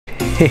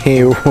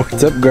Hey,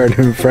 what's up,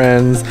 garden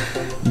friends?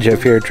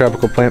 Jeff here,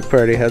 Tropical Plant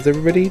Party. How's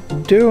everybody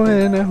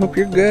doing? I hope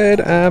you're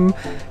good. I'm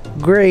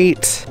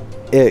great.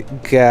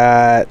 It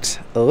got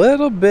a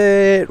little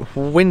bit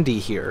windy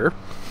here.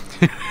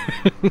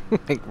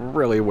 Like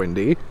really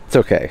windy. It's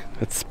okay.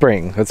 It's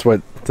spring. That's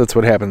what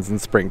happens in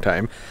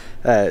springtime.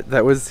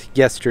 That was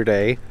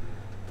yesterday.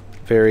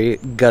 Very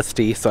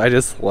gusty, so I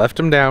just left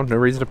them down. No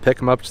reason to pick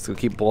them up. Just gonna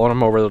keep blowing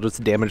them over. They'll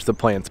just damage the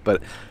plants.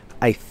 But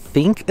I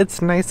think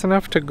it's nice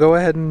enough to go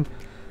ahead and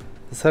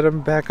set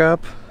them back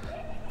up.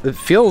 It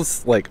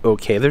feels like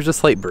okay. There's a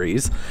slight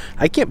breeze.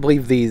 I can't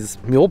believe these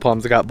mule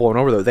palms got blown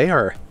over though. They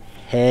are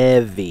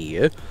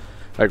heavy,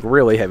 like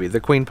really heavy.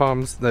 The queen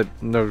palms,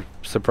 no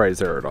surprise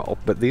there at all.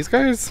 But these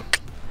guys,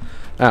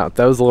 oh,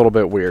 that was a little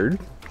bit weird.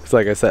 Because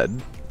like I said,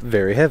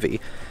 very heavy.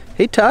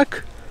 Hey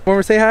Tuck, want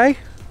to say hi?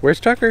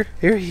 Where's Tucker?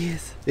 Here he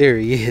is. There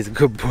he is.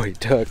 Good boy,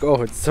 Tuck.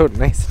 Oh, it's so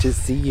nice to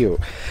see you.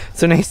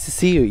 So nice to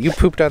see you. You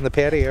pooped on the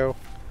patio.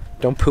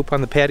 Don't poop on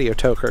the patio,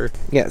 Tucker.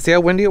 Yeah, see how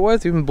windy it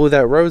was? Even blew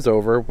that rose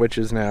over, which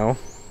is now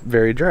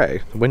very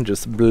dry. The wind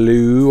just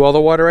blew all the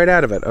water right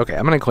out of it. Okay,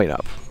 I'm gonna clean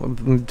up. I'll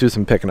do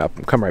some picking up.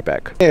 Come right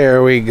back.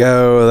 There we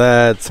go.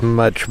 That's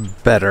much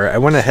better. I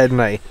went ahead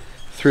and I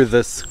threw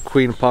this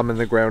queen palm in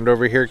the ground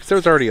over here because there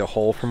was already a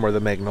hole from where the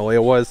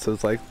magnolia was, so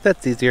it's like,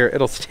 that's easier.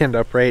 It'll stand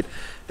upright,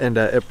 and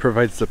it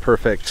provides the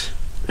perfect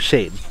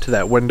shade to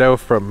that window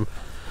from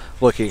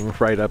looking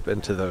right up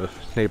into the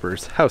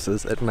neighbors'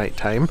 houses at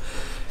nighttime.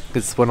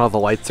 Because when all the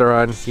lights are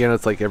on, you know,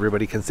 it's like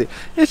everybody can see.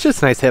 It's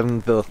just nice having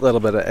the little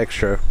bit of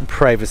extra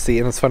privacy,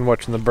 and it's fun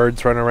watching the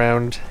birds run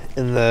around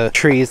in the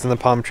trees and the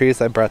palm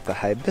trees. I brought the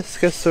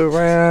hibiscus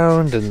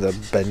around and the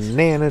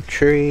banana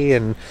tree,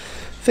 and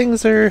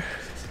things are,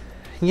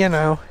 you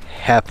know,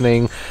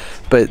 happening,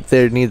 but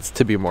there needs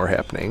to be more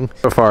happening.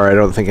 So far, I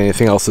don't think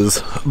anything else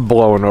is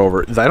blowing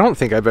over. I don't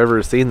think I've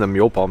ever seen the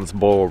mule palms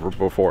blow over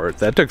before.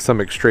 That took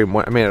some extreme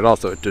wind. I mean, it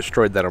also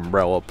destroyed that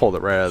umbrella, pulled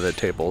it right out of the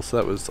table, so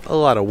that was a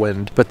lot of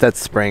wind. But that's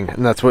spring,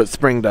 and that's what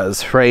spring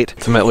does, right?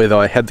 Ultimately, though,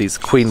 I had these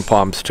queen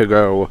palms to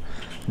go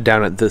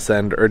down at this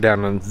end or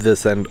down on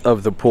this end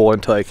of the pool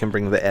until I can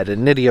bring the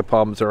Adenidia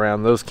palms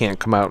around. Those can't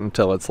come out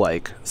until it's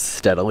like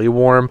steadily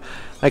warm.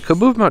 I could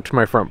move them out to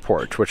my front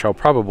porch, which I'll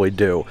probably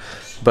do,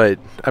 but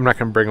I'm not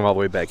going to bring them all the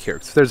way back here.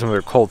 If there's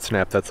another cold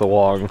snap, that's a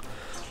long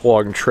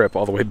trip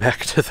all the way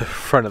back to the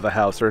front of the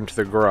house or into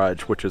the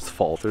garage, which is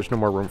full. There's no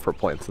more room for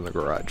plants in the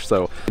garage,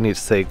 so I need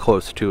to stay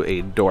close to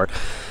a door.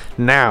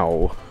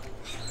 Now,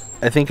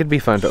 I think it'd be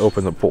fun to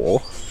open the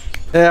pool.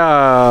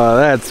 Oh,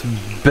 that's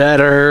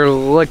better.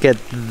 Look at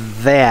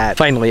that.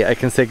 Finally, I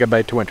can say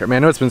goodbye to winter. I mean, I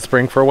know it's been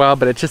spring for a while,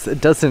 but it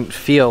doesn't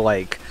feel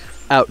like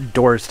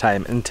outdoors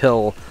time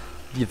until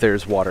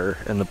there's water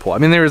in the pool. I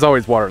mean, there is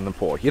always water in the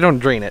pool. You don't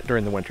drain it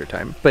during the winter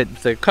time, but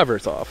the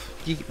cover's off.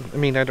 I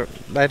mean, I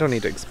don't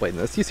need to explain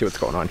this. You see what's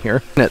going on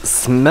here. And it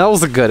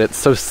smells good. It's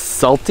so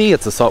salty.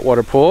 It's a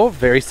saltwater pool.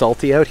 Very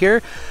salty out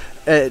here.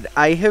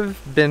 I have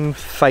been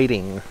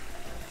fighting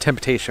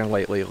temptation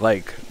lately,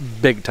 like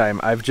big time.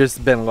 I've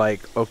just been like,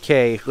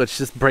 okay, let's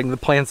just bring the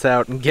plants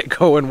out and get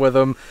going with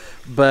them,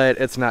 but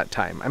it's not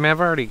time. I mean, I've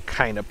already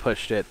kind of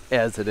pushed it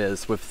as it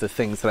is with the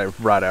things that I've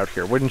brought out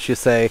here, wouldn't you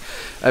say?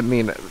 I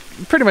mean,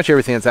 pretty much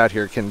everything that's out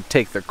here can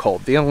take the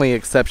cold. The only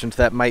exception to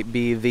that might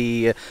be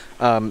the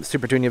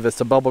Supertunia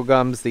vista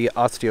bubblegums, the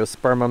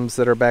osteospermums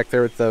that are back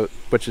there,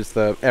 which is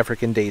the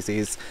African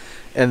daisies,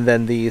 and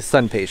then the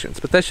sun patience.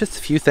 But that's just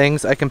a few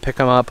things. I can pick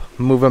them up,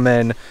 move them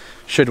in.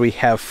 Should we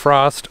have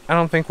frost? I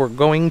don't think we're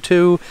going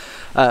to,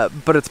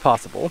 but it's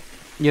possible.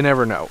 You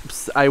never know.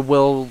 I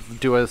will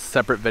do a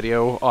separate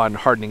video on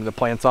hardening the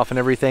plants off and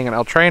everything, and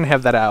I'll try and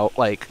have that out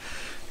like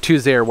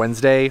Tuesday or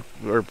Wednesday,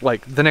 or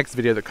like the next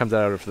video that comes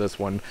out after this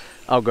one.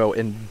 I'll go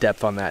in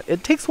depth on that.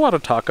 It takes a while to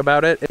talk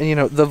about it, and you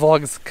know, the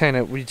vlogs kind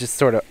of, we just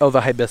sort of, oh,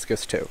 the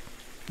hibiscus too.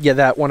 Yeah,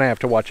 that one I have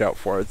to watch out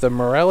for. The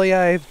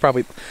Morellii,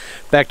 probably,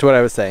 back to what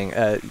I was saying,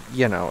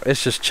 you know,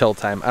 it's just chill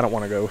time. I don't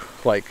want to go,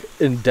 like,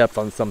 in depth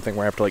on something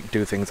where I have to, like,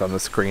 do things on the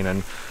screen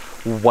and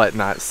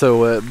whatnot.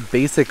 So,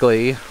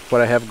 basically,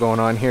 what I have going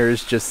on here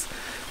is just,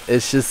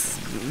 it's just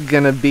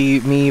gonna be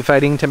me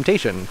fighting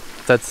temptation.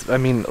 That's, I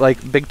mean,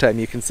 like, big time.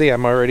 You can see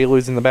I'm already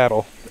losing the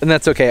battle. And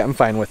that's okay. I'm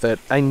fine with it.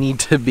 I need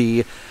to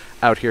be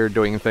out here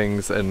doing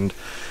things and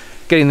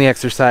getting the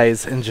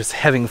exercise and just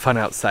having fun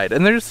outside.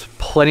 And there's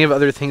plenty of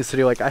other things to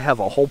do. Like, I have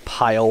a whole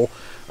pile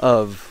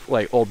of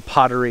like old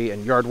pottery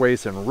and yard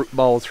waste and root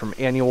balls from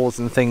annuals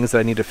and things that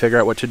I need to figure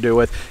out what to do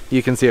with.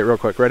 You can see it real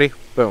quick. Ready?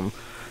 Boom.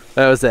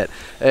 That was it.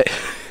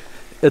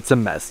 It's a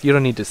mess. You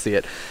don't need to see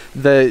it.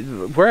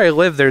 Where I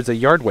live, there's a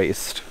yard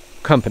waste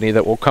company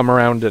that will come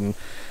around and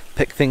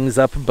pick things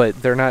up,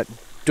 but they're not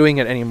doing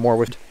it anymore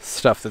with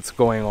stuff that's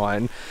going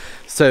on.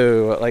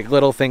 So, like,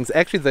 little things.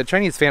 Actually, the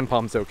Chinese fan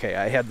palm's okay.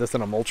 I had this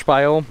in a mulch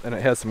pile, and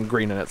it has some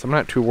green in it, so I'm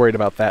not too worried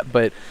about that.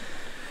 But,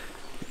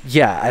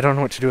 yeah, I don't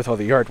know what to do with all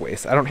the yard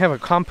waste. I don't have a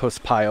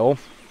compost pile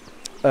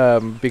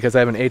because I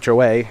have an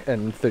HOA,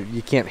 and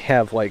you can't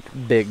have, like,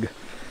 big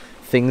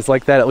things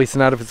like that, at least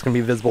not if it's going to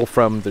be visible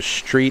from the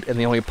street, and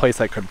the only place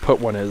I could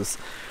put one is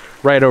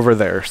right over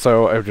there.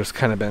 So I've just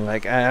kind of been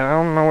like, I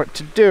don't know what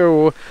to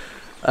do.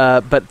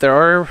 But there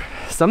are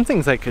some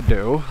things I could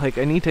do. Like,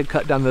 I need to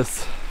cut down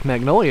this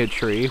magnolia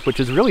tree, which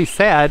is really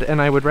sad,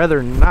 and I would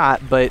rather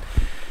not, but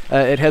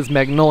it has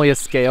magnolia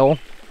scale.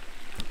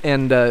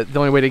 And the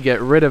only way to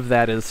get rid of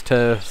that is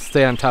to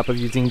stay on top of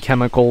using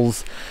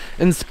chemicals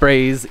and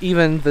sprays.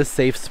 Even the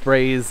safe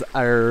sprays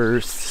are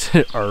I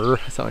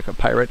sound like a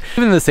pirate.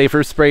 Even the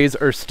safer sprays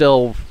are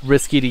still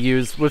risky to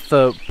use with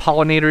the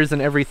pollinators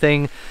and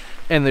everything,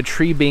 and the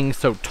tree being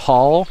so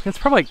tall. It's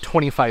probably like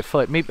 25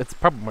 foot. Maybe it's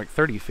probably like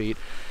 30 feet.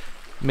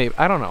 Maybe,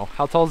 I don't know.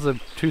 How tall is a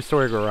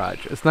 2-story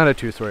garage? It's not a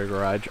 2-story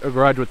garage. A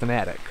garage with an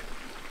attic.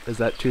 Is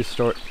that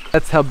 2-story?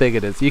 That's how big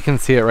it is. You can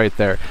see it right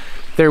there.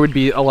 There would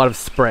be a lot of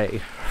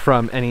spray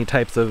from any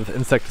types of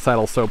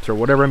insecticidal soaps or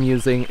whatever I'm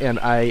using, and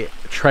I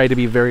try to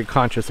be very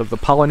conscious of the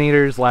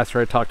pollinators. Last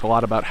year I talked a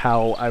lot about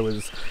how I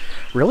was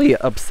really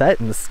upset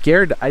and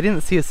scared. I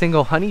didn't see a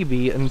single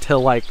honeybee until,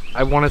 like,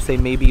 I want to say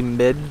maybe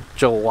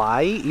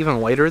mid-July,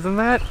 even later than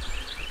that,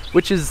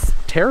 which is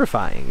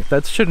terrifying.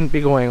 That shouldn't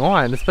be going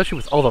on, especially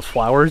with all the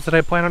flowers that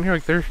I plant on here.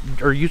 Like, there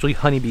are usually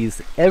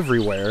honeybees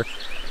everywhere.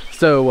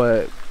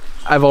 So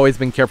I've always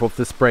been careful with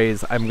the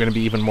sprays. I'm going to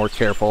be even more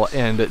careful,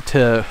 and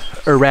to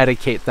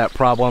eradicate that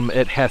problem,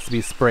 it has to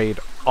be sprayed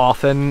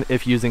often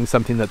if using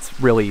something that's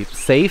really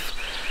safe.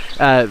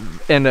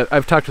 And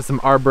I've talked to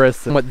some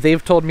arborists, and what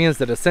they've told me is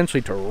that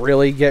essentially to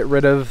really get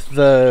rid of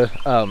the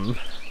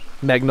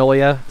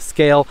magnolia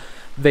scale,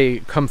 they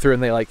come through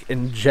and they like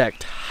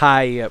inject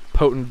high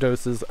potent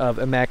doses of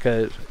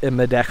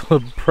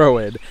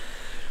imidacloprid,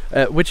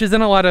 which is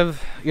in a lot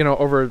of, you know,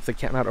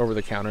 not over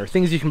the counter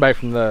things you can buy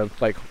from the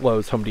like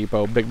Lowe's, Home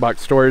Depot, big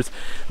box stores,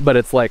 but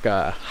it's like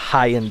a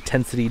high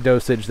intensity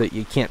dosage that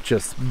you can't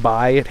just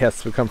buy. It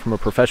has to come from a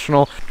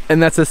professional,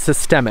 and that's a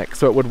systemic,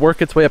 so it would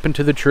work its way up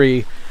into the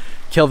tree,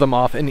 kill them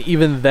off, and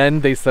even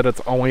then they said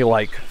it's only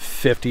like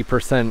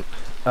 50%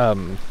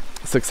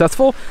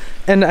 successful.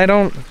 And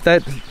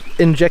that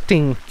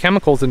injecting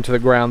chemicals into the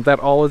ground, that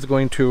all is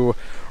going to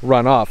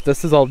run off.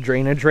 This is all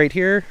drainage right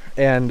here,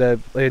 and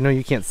I know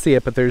you can't see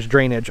it, but there's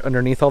drainage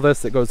underneath all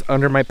this that goes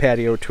under my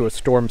patio to a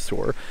storm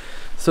sewer.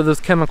 So those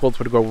chemicals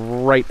would go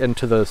right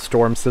into the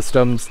storm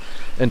systems,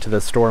 into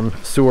the storm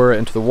sewer,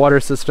 into the water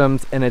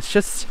systems, and it's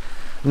just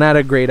not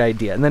a great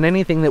idea. And then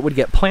anything that would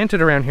get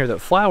planted around here that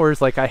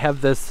flowers, like I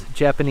have this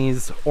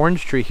Japanese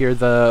orange tree here,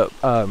 the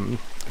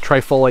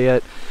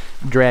trifoliate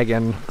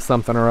dragon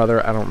something or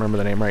other, I don't remember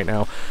the name right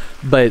now,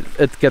 but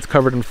it gets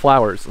covered in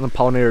flowers and the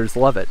pollinators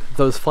love it.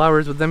 Those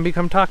flowers would then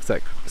become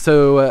toxic.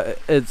 So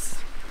it's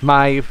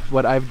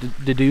what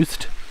I've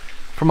deduced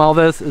from all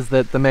this is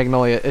that the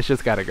magnolia, it's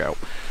just gotta go.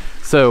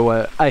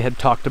 So I had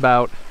talked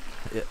about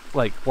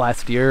like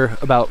last year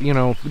about, you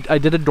know, I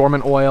did a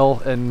dormant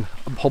oil and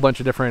a whole bunch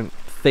of different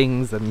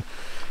things, and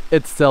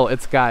it's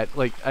got,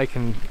 like, I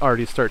can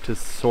already start to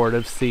sort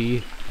of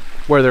see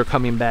where they're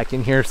coming back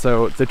in here.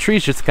 So the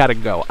trees just gotta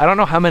go. I don't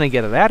know how I'm gonna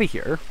get it out of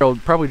here. It'll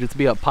probably just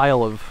be a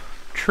pile of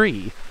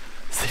tree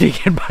sitting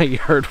in my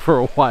yard for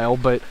a while,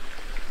 but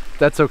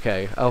that's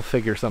okay. I'll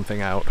figure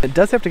something out. It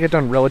does have to get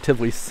done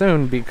relatively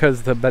soon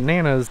because the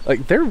bananas,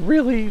 like, they're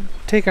really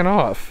taking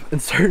off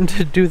and starting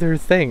to do their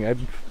thing. I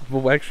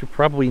will actually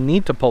probably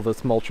need to pull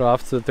this mulch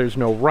off so that there's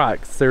no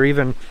rocks. They're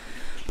even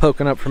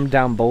poking up from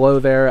down below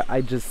there.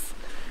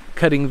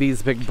 Cutting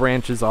these big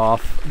branches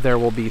off, there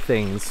will be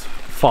things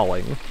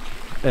falling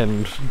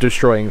and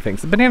destroying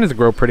things. The bananas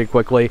grow pretty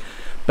quickly,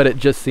 but it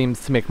just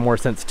seems to make more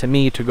sense to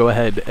me to go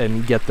ahead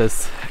and get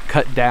this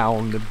cut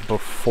down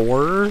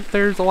before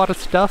there's a lot of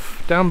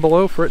stuff down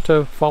below for it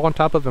to fall on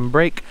top of and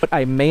break. What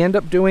I may end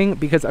up doing,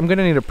 because I'm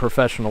gonna need a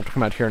professional to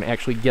come out here and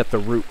actually get the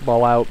root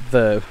ball out.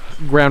 The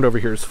ground over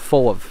here is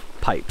full of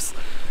pipes,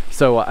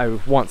 so I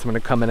want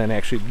someone to come in and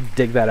actually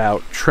dig that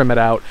out, trim it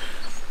out.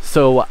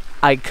 So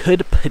I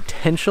could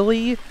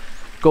potentially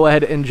go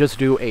ahead and just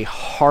do a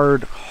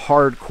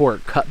hardcore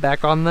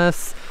cutback on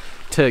this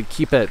to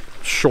keep it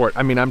short.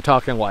 I mean, I'm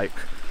talking like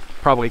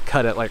probably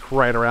cut it like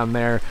right around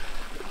there.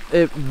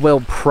 It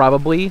will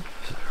probably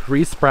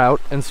resprout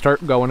and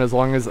start going as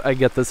long as I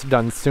get this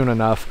done soon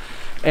enough,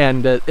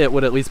 and it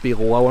would at least be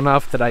low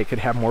enough that I could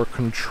have more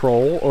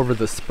control over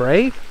the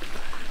spray.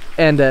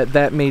 And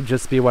that may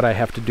just be what I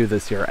have to do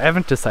this year. I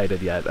haven't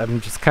decided yet.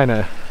 I'm just kind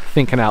of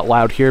thinking out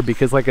loud here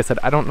because, like I said,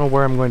 I don't know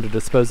where I'm going to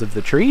dispose of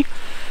the tree,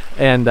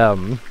 and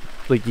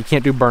like, you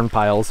can't do burn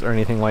piles or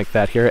anything like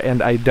that here, and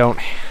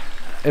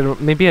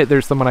maybe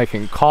there's someone I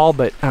can call,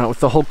 but I don't know,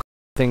 with the whole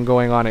thing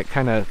going on, it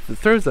kind of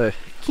throws a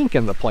kink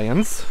in the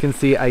plans. You can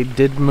see I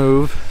did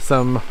move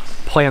some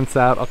plants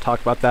out. I'll talk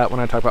about that when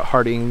I talk about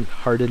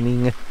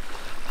hardening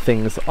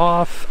things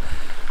off.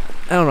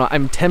 I don't know,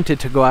 I'm tempted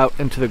to go out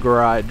into the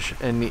garage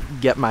and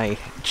get my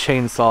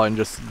chainsaw and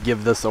just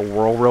give this a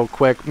whirl real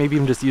quick. Maybe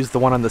even just use the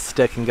one on the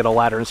stick and get a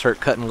ladder and start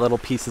cutting little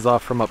pieces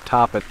off from up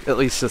top, and at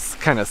least just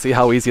kind of see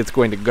how easy it's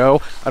going to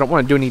go. I don't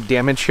want to do any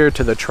damage here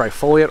to the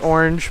trifoliate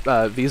orange.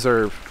 These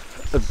are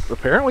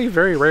apparently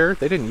very rare.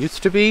 They didn't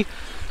used to be.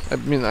 I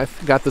mean, I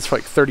got this for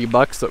like 30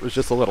 bucks, so it was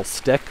just a little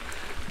stick.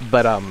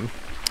 But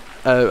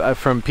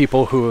from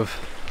people who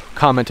have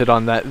commented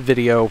on that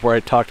video where I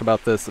talked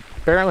about this.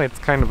 Apparently it's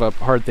kind of a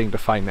hard thing to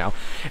find now.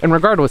 And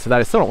regardless of that,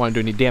 I still don't want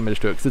to do any damage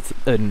to it because it's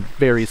a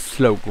very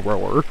slow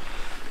grower.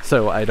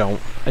 So I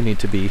need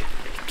to be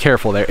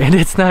careful there. And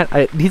it's not,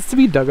 it needs to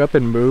be dug up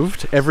and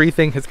moved.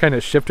 Everything has kind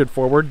of shifted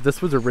forward.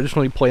 This was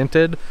originally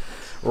planted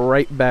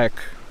right back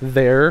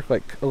there,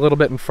 like a little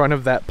bit in front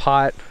of that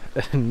pot,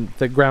 and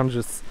the ground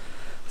just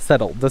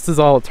settled. This is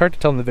all, it's hard to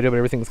tell in the video, but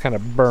everything's kind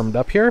of bermed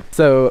up here.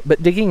 So,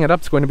 but digging it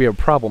up is going to be a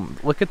problem.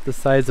 Look at the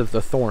size of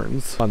the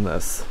thorns on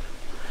this.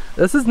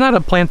 This is not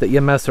a plant that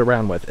you mess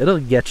around with. It'll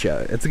get you.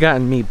 It's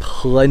gotten me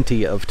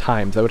plenty of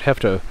times. I would have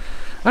to,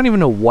 I don't even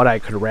know what I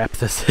could wrap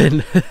this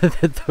in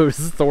that those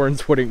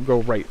thorns wouldn't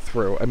go right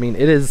through. I mean,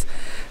 this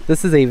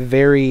is a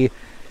very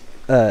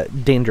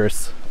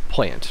dangerous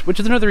plant, which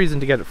is another reason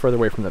to get it further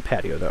away from the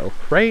patio though,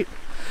 right?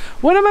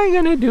 What am I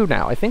gonna do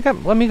now? I think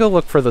let me go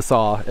look for the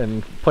saw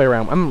and play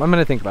around. I'm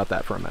gonna think about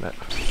that for a minute.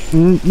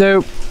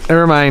 Nope,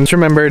 never mind. Just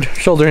remembered,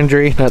 shoulder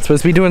injury, not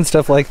supposed to be doing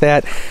stuff like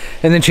that.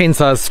 And the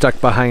chainsaw's stuck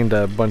behind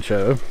a bunch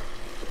of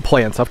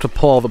plants. I have to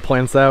pull all the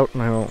plants out,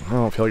 and I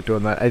don't feel like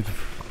doing that. I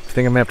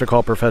think I'm gonna have to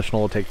call a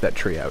professional to take that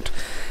tree out.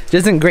 It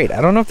isn't great.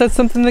 I don't know if that's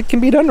something that can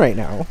be done right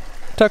now.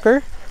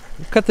 Tucker,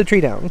 cut the tree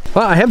down.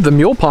 Well, I have the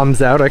mule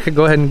palms out. I could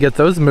go ahead and get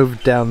those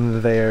moved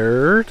down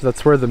there.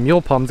 That's where the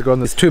mule palms go in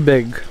those two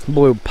big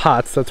blue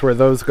pots. That's where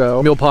those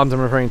go. Mule palms,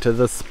 I'm referring to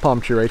this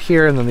palm tree right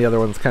here, and then the other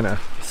one's kind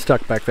of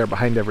stuck back there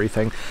behind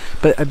everything.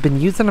 But I've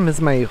been using them as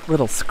my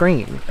little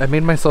screen. I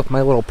made myself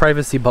my little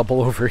privacy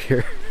bubble over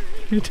here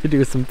to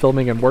do some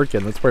filming and work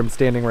in. That's where I'm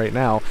standing right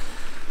now.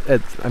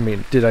 I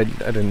mean, I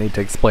didn't need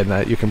to explain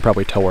that. You can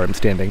probably tell where I'm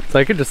standing. So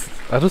I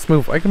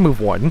can move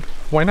one.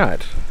 Why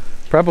not?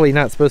 Probably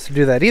not supposed to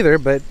do that either,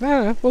 but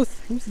well,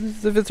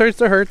 if it starts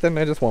to hurt, then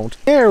I just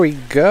won't. There we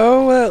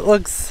go. It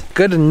looks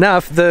good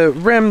enough. The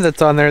rim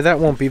that's on there, that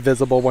won't be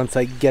visible once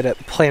I get it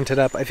planted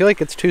up. I feel like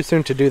it's too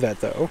soon to do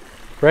that though,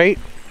 right?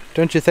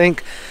 Don't you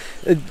think?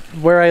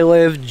 Where I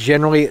live,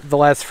 generally the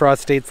last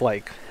frost date's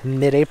like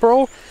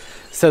mid-April,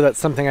 so that's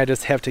something I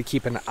just have to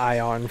keep an eye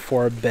on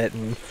for a bit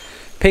and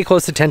pay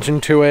close attention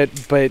to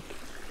it. But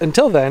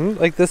until then,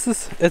 like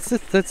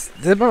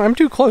I'm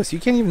too close. You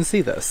can't even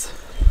see this.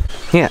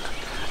 Yeah.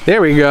 There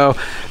we go.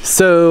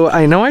 So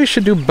I know I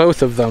should do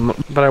both of them,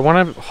 but I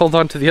want to hold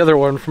on to the other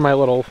one for my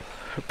little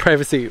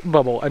privacy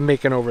bubble I'm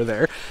making over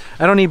there.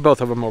 I don't need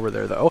both of them over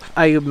there though.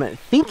 I'm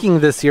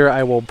thinking this year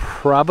I will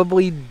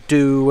probably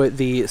do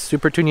the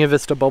Super Tunia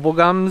Vista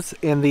bubblegums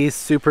and the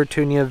Super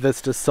Tunia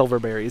Vista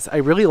silverberries. I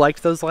really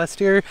liked those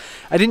last year.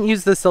 I didn't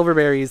use the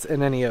silverberries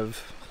in any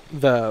of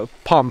the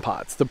palm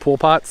pots, the pool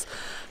pots.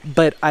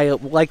 But I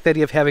like the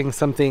idea of having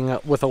something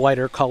with a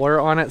lighter color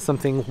on it,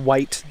 something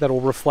white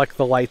that'll reflect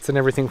the lights and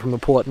everything from the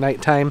pool at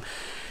nighttime.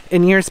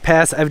 In years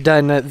past, I've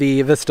done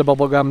the Vista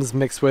bubblegums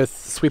mixed with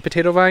sweet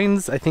potato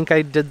vines. I think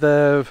I did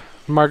the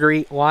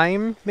Marguerite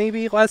lime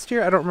maybe last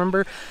year, I don't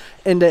remember.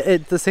 And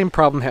the same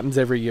problem happens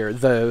every year.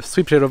 The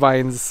sweet potato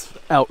vines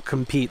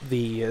outcompete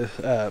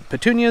the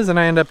petunias, and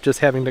I end up just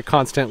having to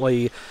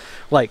constantly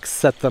like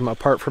set them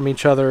apart from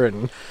each other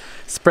and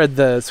spread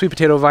the sweet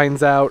potato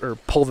vines out or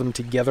pull them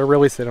together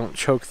really so they don't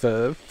choke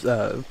the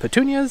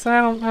petunias.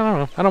 I don't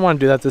know. I don't want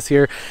to do that this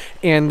year.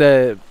 And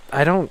I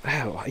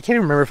can't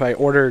even remember if I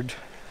ordered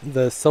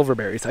the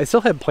silverberries. I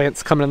still have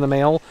plants coming in the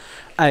mail.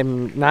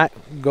 I'm not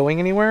going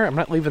anywhere. I'm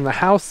not leaving the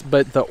house,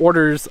 but the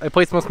orders, I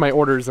placed most of my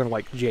orders in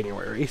like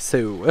January.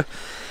 So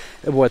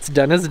what's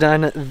done is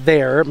done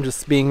there. I'm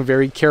just being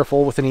very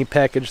careful with any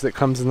package that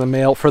comes in the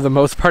mail. For the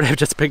most part, I've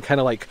just been kind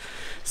of like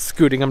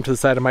scooting them to the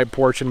side of my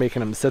porch and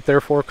making them sit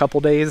there for a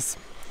couple days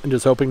and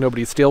just hoping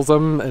nobody steals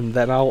them, and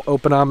then I'll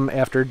open them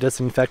after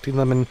disinfecting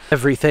them and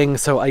everything.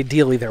 So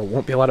ideally there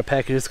won't be a lot of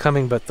packages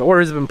coming, but the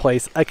orders have been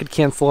placed. I could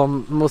cancel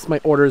them. Most of my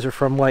orders are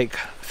from like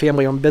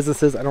family-owned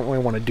businesses. I don't really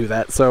want to do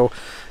that, so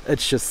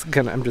it's just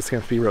I'm just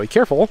gonna be really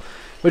careful,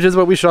 which is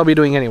what we should all be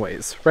doing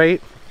anyways,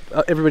 right?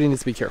 Everybody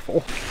needs to be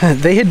careful.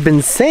 They had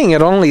been saying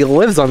it only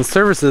lives on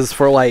surfaces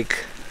for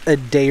like a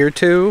day or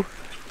two,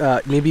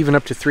 maybe even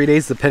up to 3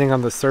 days, depending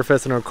on the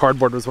surface. I know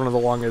cardboard was one of the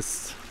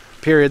longest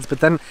periods, but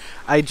then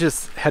I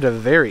just had a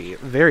very,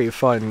 very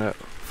fun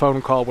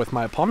phone call with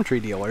my palm tree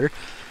dealer,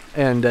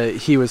 and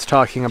he was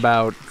talking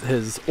about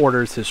his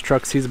orders, his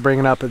trucks he's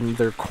bringing up, and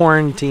they're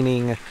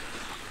quarantining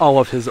all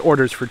of his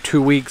orders for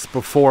 2 weeks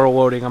before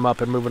loading them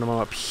up and moving them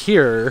up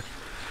here,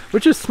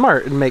 which is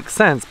smart and makes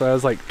sense. But I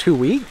was like, 2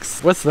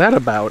 weeks? What's that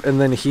about?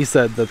 And then he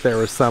said that there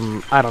was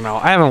some, I don't know,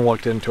 I haven't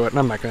looked into it, and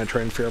I'm not going to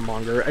try and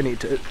fearmonger. I need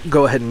to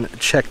go ahead and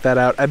check that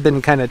out. I've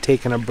been kind of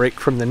taking a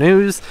break from the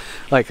news.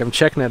 Like, I'm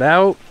checking it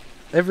out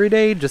every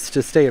day just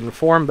to stay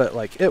informed, but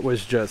like it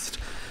was just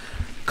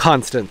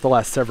constant the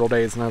last several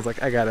days, and I was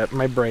like, I got it.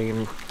 My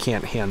brain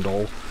can't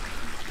handle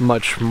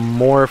much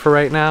more for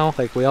right now.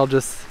 Like, we all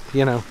just,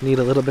 you know, need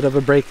a little bit of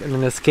a break and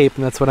an escape,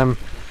 and that's what I'm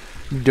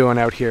doing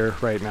out here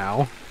right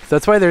now.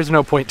 That's why there's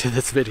no point to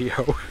this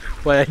video.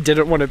 Why I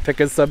didn't want to pick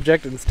a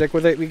subject and stick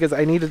with it, because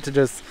I needed to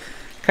just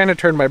kind of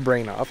turned my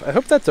brain off. I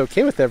hope that's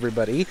okay with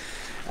everybody.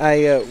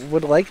 I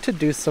would like to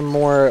do some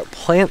more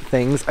plant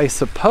things. I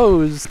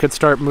suppose could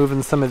start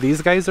moving some of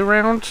these guys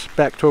around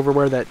back to over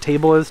where that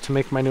table is to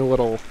make my new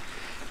little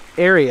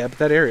area, but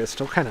that area is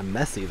still kind of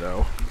messy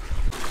though.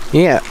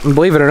 Yeah,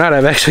 believe it or not,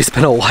 I've actually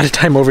spent a lot of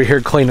time over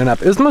here cleaning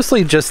up. It was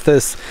mostly just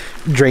this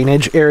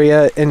drainage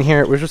area in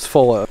here. It was just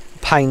full of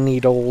pine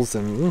needles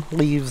and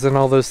leaves and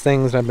all those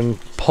things, and I've been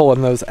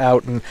pulling those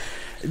out. And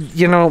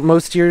you know,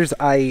 most years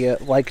I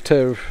like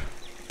to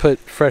put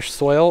fresh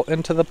soil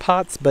into the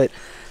pots, but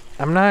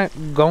I'm not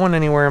going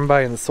anywhere and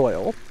buying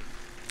soil.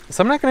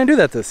 So I'm not going to do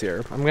that this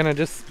year. I'm going to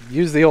just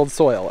use the old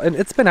soil. And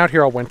it's been out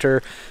here all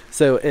winter,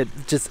 so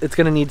it's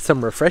going to need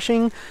some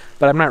refreshing,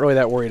 but I'm not really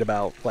that worried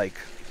about like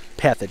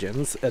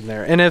pathogens in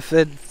there. And if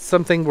it's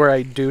something where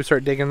I do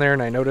start digging there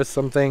and I notice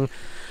something,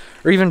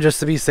 or even just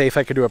to be safe,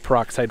 I could do a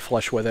peroxide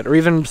flush with it, or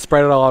even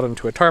spread it all out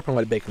into a tarp and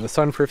let it bake in the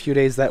sun for a few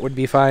days. That would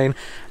be fine.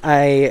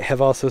 I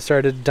have also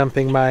started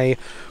dumping my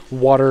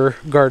water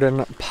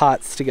garden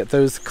pots to get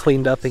those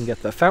cleaned up and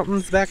get the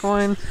fountains back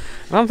on.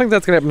 I don't think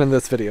that's gonna happen in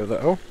this video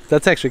though.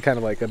 That's actually kind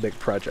of like a big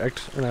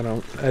project, and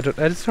I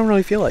just don't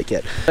really feel like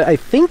it. I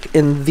think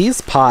in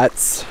these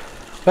pots,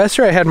 last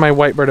year I had my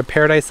white bird of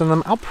paradise in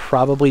them. I'll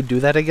probably do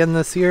that again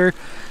this year,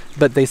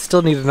 but they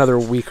still need another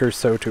week or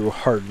so to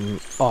harden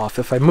off.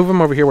 If I move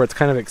them over here where it's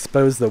kind of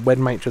exposed, the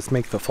wind might just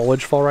make the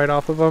foliage fall right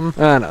off of them.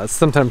 I don't know, it's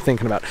something I'm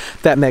thinking about.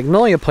 That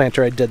magnolia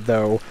planter I did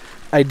though,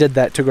 I did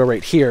that to go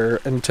right here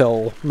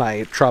until my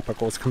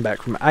tropicals come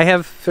back from. I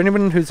have, for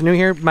anyone who's new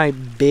here, my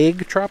big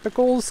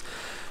tropicals,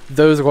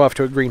 those go off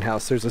to a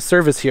greenhouse. There's a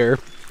service here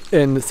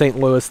in St.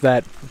 Louis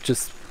that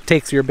just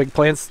takes your big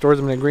plants, stores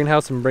them in a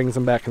greenhouse, and brings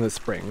them back in the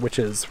spring, which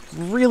is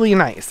really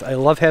nice. I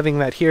love having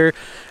that here,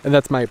 and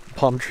that's my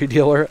palm tree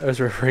dealer I was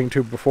referring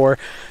to before.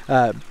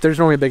 There's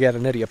normally a big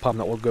Adonidia palm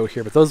that will go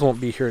here, but those won't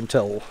be here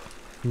until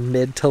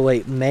mid to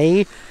late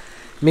May.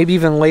 Maybe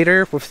even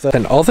later with the...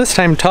 And all this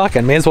time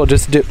talking, may as well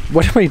just do...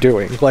 What am I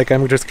doing? Like,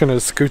 I'm just gonna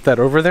scoot that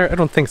over there? I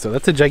don't think so.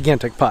 That's a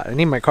gigantic pot. I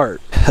need my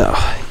cart.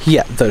 Oh,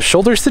 yeah, the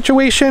shoulder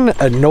situation,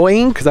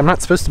 annoying, because I'm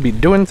not supposed to be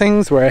doing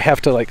things where I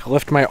have to, like,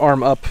 lift my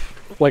arm up,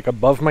 like,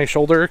 above my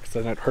shoulder, because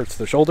then it hurts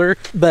the shoulder.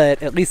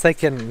 But at least I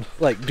can,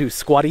 like, do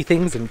squatty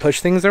things and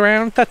push things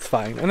around. That's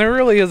fine. And there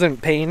really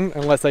isn't pain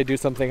unless I do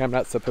something I'm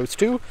not supposed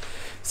to.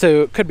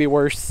 So it could be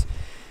worse.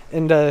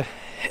 And,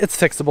 it's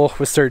fixable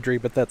with surgery,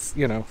 but that's,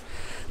 you know...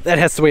 That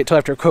has to wait till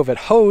after COVID.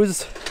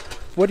 Hose,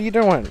 what are you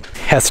doing?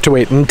 Has to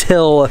wait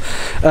until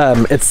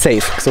it's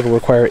safe, because it'll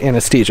require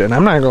anesthesia. And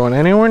I'm not going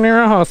anywhere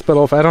near a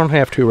hospital if I don't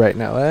have to right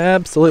now.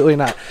 Absolutely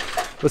not.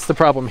 What's the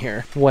problem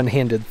here?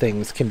 One-handed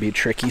things can be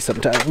tricky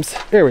sometimes.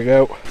 There we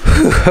go.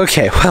 Whew,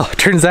 okay, well,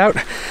 turns out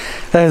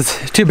that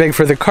was too big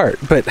for the cart,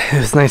 but it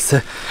was nice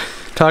to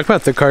talk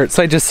about the cart.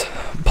 So I just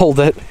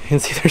pulled it. You can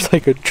see there's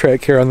like a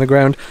track here on the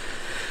ground.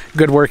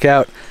 Good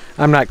workout.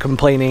 I'm not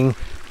complaining.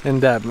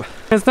 And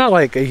it's not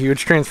like a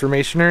huge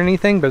transformation or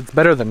anything, but it's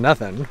better than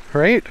nothing,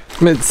 right?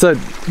 It's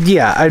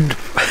yeah,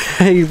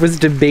 I was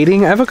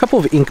debating. I have a couple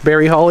of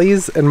inkberry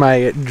hollies in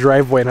my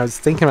driveway, and I was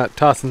thinking about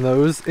tossing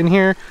those in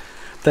here.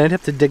 Then I'd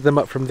have to dig them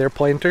up from their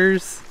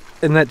planters,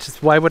 and that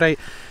just, why would I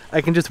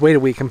can just wait a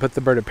week and put the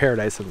bird of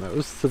paradise in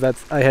those. So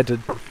that's, I had to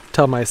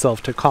tell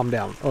myself to calm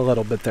down a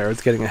little bit there. I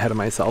was getting ahead of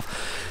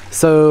myself.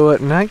 So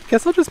now I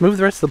guess I'll just move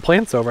the rest of the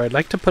plants over. I'd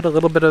like to put a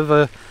little bit of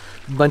a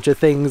bunch of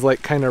things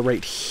like kind of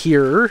right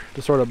here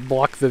to sort of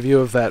block the view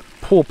of that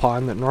pool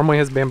pond that normally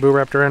has bamboo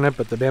wrapped around it,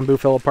 but the bamboo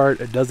fell apart.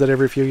 It does it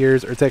every few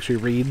years, or it's actually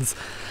reeds,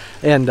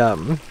 and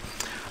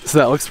so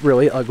that looks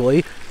really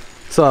ugly.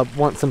 So I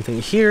want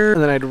something here,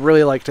 and then I'd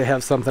really like to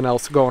have something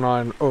else going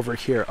on over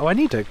here. Oh, I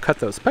need to cut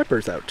those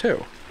peppers out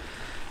too.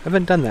 I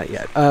haven't done that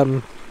yet.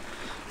 So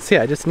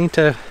yeah, I just need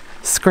to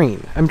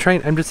screen. I'm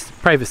just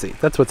privacy.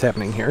 That's what's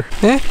happening here.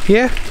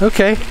 Yeah,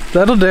 okay,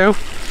 that'll do.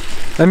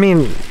 I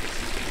mean,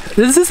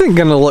 this isn't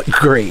gonna look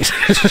great.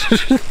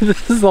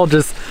 This is all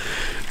just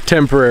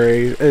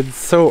temporary. It's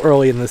so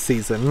early in the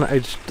season. I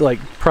just, like,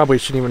 probably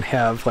shouldn't even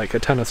have like a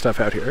ton of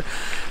stuff out here.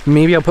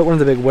 Maybe I'll put one of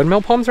the big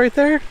windmill palms right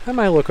there. That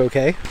might look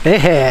okay.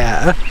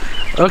 Yeah.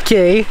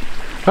 Okay.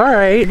 All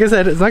right. Like I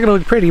said, it's not gonna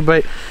look pretty,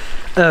 but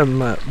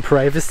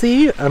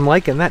privacy. I'm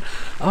liking that.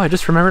 Oh, I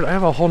just remembered I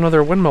have a whole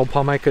nother windmill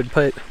palm I could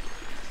put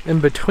in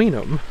between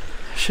them.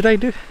 Should I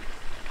do?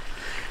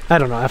 I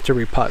don't know, I have to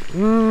repot.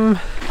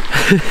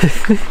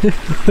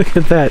 Look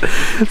at that.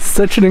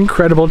 Such an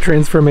incredible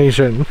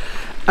transformation.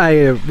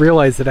 I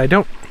realized that I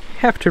don't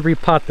have to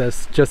repot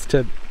this just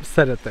to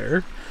set it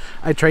there.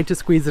 I tried to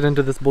squeeze it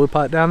into this blue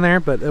pot down there,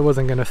 but it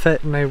wasn't going to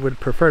fit, and I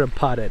would prefer to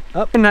pot it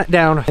up and not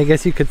down. I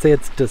guess you could say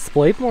it's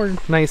displayed more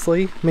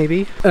nicely,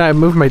 maybe. And I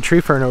moved my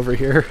tree fern over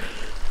here.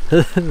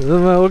 Doesn't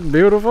that look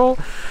beautiful?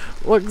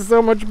 Looks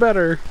so much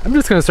better. I'm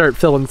just gonna start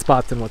filling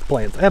spots in with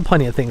plants. I have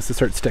plenty of things to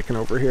start sticking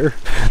over here.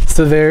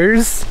 So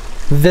there's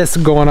this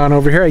going on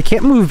over here. I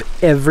can't move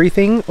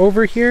everything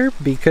over here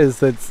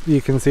because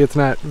you can see it's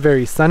not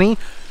very sunny.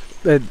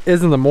 It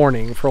is in the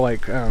morning for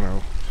like, I don't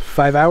know,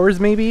 5 hours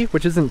maybe,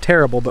 which isn't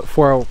terrible, but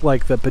for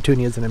like the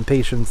petunias and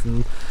impatiens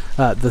and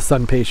the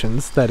sun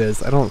patiens, that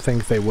is, I don't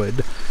think they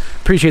would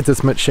appreciate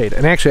this much shade.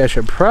 And actually I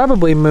should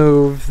probably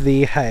move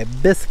the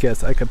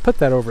hibiscus. I could put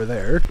that over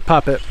there,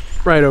 pop it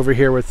right over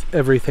here with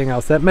everything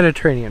else. That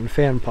Mediterranean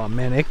fan palm,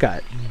 man, it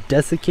got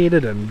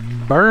desiccated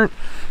and burnt.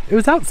 It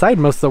was outside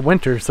most of the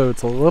winter, so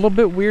it's a little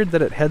bit weird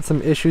that it had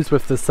some issues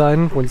with the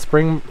sun when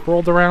spring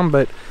rolled around,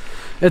 but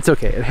it's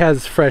okay. It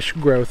has fresh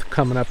growth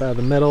coming up out of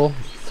the middle.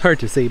 It's hard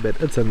to see,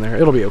 but it's in there.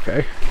 It'll be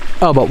okay.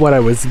 Oh, but what I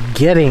was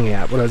getting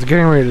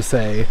ready to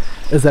say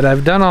is that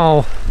I've done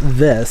all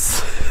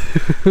this,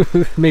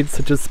 made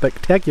such a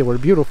spectacular,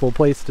 beautiful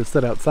place to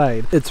sit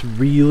outside. It's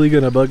really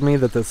gonna bug me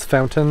that this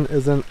fountain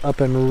isn't up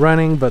and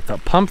running, but the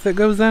pump that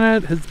goes in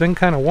it has been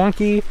kind of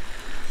wonky.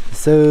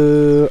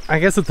 So I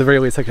guess at the very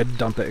least I could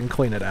dump it and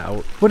clean it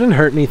out. Wouldn't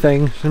hurt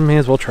anything. I may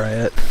as well try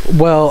it.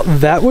 Well,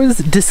 that was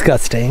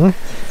disgusting.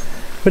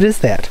 What is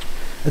that?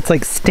 It's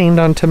like stained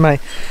onto my...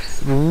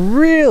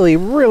 Really,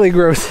 really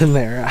gross in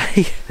there.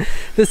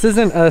 This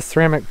isn't a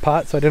ceramic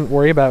pot, so I didn't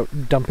worry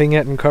about dumping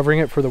it and covering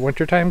it for the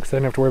winter time because I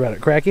didn't have to worry about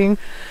it cracking.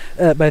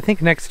 But I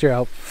think next year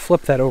I'll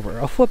flip that over.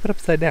 I'll flip it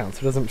upside down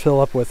so it doesn't fill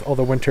up with all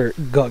the winter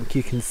gunk.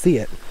 You can see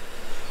it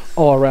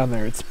all around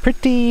there. It's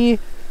pretty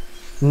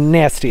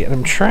nasty, and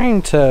I'm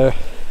trying to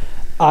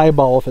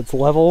eyeball if it's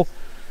level.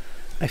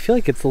 I feel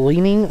like it's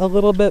leaning a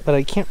little bit, but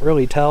I can't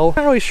really tell.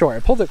 I'm not really sure. I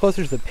pulled it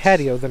closer to the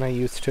patio than I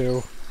used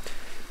to.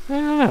 I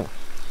don't know.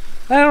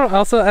 I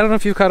don't know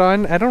if you caught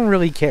on. I don't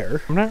really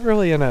care. I'm not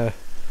really in a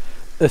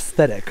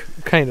aesthetic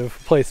kind of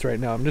place right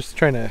now. I'm just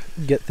trying to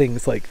get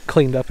things like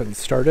cleaned up and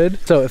started.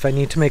 So if I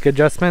need to make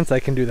adjustments, I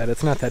can do that.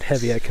 It's not that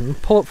heavy. I can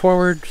pull it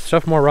forward,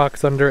 stuff more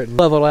rocks under it, and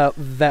level it out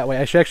that way.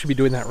 I should actually be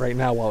doing that right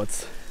now while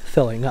it's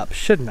filling up,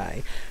 shouldn't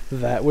I?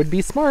 That would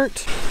be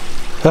smart.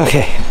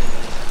 Okay.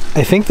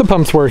 I think the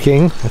pump's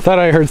working. I thought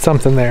I heard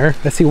something there.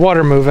 I see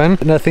water moving,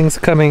 but nothing's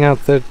coming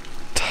out the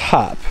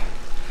top.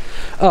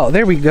 Oh,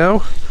 there we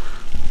go.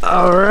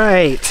 All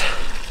right.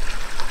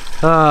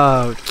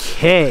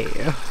 Okay.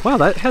 Wow,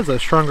 that has a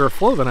stronger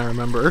flow than I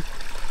remember.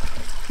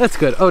 That's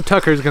good. Oh,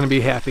 Tucker's gonna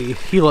be happy.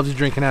 He loves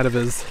drinking out of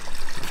his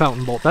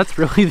fountain bowl. That's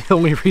really the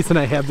only reason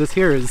I have this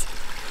here is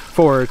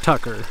for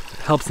Tucker. It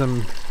helps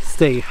him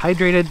stay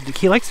hydrated.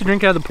 He likes to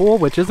drink out of the pool,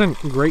 which isn't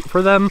great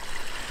for them.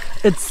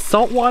 It's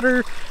salt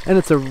water, and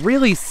it's a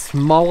really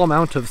small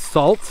amount of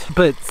salt,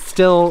 but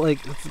still,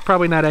 like, it's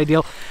probably not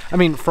ideal. I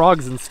mean,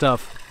 frogs and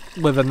stuff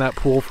live in that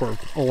pool for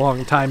a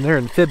long time. They're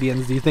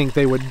amphibians. Do you think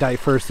they would die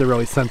first? They're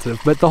really sensitive.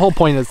 But the whole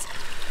point is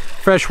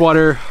fresh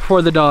water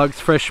for the dogs,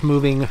 fresh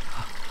moving,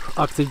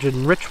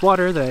 oxygen-rich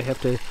water that I have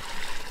to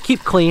keep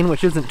clean,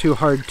 which isn't too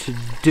hard to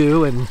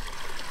do, and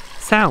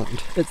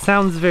sound. It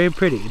sounds very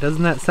pretty.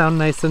 Doesn't that sound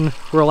nice and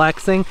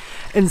relaxing?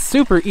 And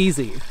super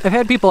easy. I've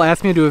had people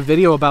ask me to do a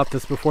video about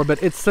this before,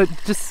 but it's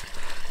just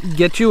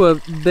get you a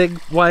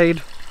big,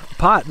 wide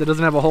pot that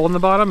doesn't have a hole in the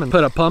bottom and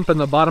put a pump in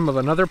the bottom of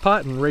another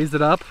pot and raise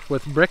it up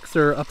with bricks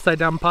or upside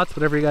down pots,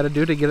 whatever you got to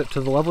do to get it to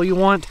the level you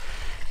want.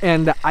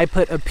 And I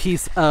put a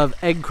piece of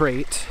egg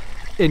crate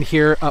in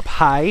here up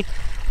high,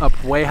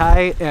 up way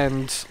high,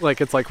 and like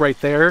it's like right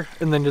there,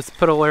 and then just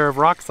put a layer of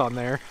rocks on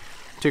there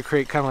to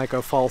create kind of like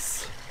a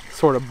false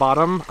sort of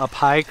bottom up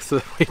high,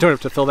 so you don't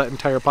have to fill that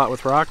entire pot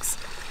with rocks.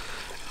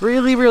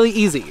 Really, really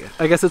easy.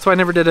 I guess that's why I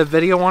never did a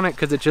video on it,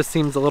 because it just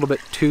seems a little bit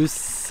too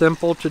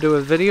simple to do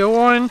a video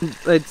on.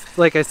 It's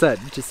like I said,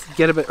 just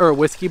get a bit, or a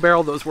whiskey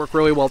barrel, those work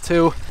really well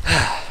too.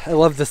 I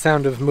love the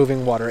sound of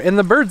moving water. And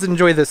the birds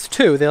enjoy this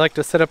too. They like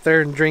to sit up there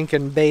and drink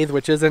and bathe,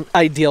 which isn't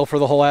ideal for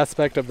the whole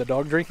aspect of the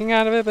dog drinking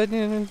out of it, but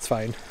you know, it's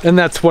fine. And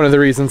that's one of the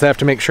reasons I have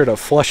to make sure to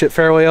flush it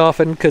fairly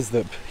often, because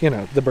the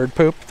bird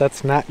poop,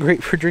 that's not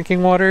great for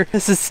drinking water.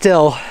 This is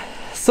still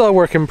a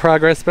work in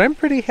progress, but I'm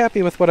pretty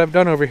happy with what I've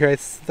done over here.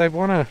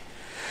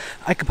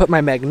 I could put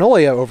my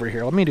Magnolia over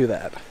here. Let me do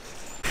that.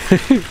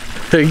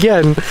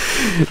 Again,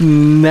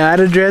 not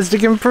a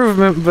drastic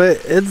improvement,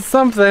 but it's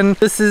something.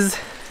 This is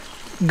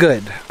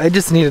good. I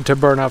just needed to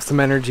burn off some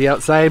energy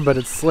outside, but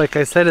it's like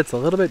I said, it's a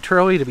little bit too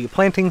early to be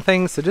planting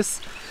things, so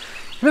just,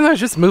 even though I was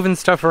just moving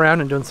stuff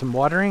around and doing some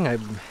watering,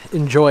 I'm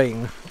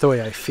enjoying the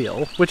way I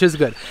feel, which is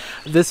good.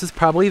 This is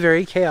probably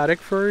very chaotic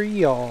for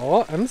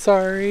y'all. I'm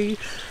sorry.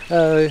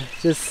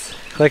 Just,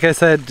 like I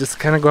said, just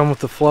kind of going with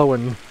the flow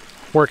and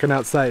working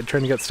outside,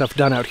 trying to get stuff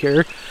done out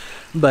here.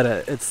 But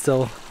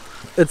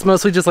it's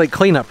mostly just like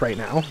cleanup right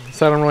now,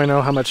 so I don't really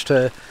know how much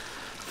to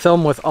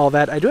film with all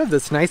that. I do have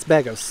this nice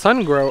bag of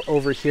sun grow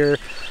over here.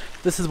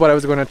 This is what I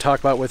was going to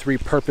talk about with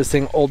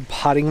repurposing old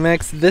potting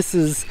mix. This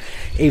is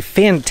a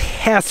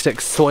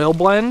fantastic soil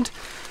blend.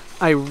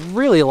 I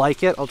really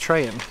like it. I'll try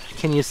and,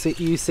 can you see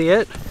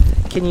it?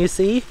 Can you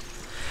see?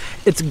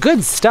 It's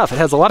good stuff. It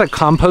has a lot of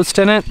compost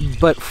in it,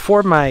 but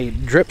for my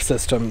drip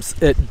systems,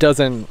 it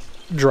doesn't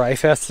dry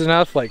fast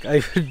enough. Like,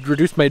 I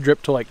reduced my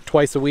drip to like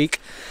twice a week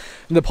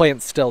the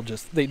plants still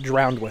just, they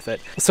drowned with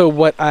it. So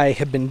what I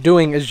have been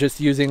doing is just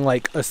using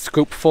like a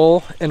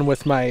scoopful, and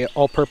with my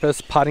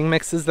all-purpose potting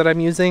mixes that I'm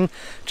using,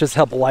 just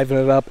help liven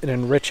it up and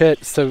enrich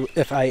it. So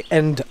if I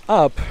end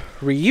up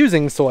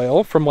reusing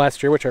soil from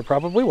last year, which I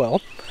probably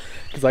will,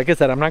 because like I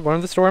said, I'm not going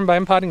to the store and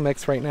buying potting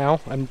mix right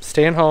now. I'm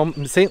staying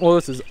home. St.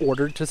 Louis is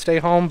ordered to stay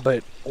home,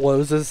 but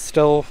Lowe's is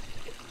still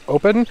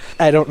open.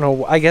 I don't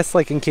know. I guess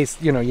like in case,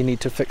 you know, you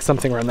need to fix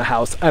something around the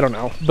house. I don't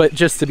know. But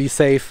just to be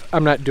safe,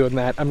 I'm not doing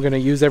that. I'm going to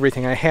use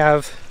everything I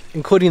have,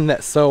 including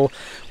that. So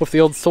with the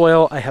old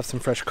soil, I have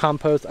some fresh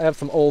compost. I have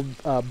some old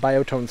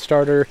biotone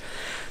starter.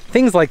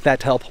 Things like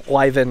that to help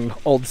liven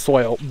old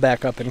soil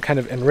back up and kind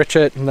of enrich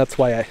it. And that's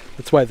why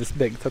this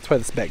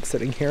bag's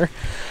sitting here.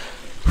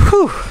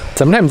 Whew.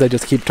 Sometimes I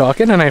just keep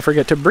talking and I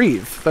forget to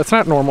breathe. That's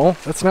not normal.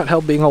 That's not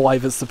how being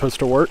alive is supposed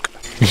to work.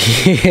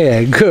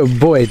 Yeah, good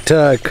boy,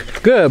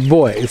 Tuck. Good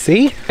boy.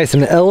 See? Nice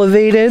and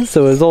elevated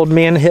so his old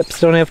man hips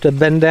don't have to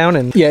bend down.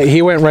 And yeah,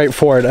 he went right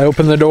for it. I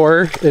opened the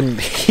door and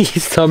he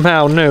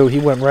somehow knew. He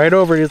went right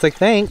over. He was like,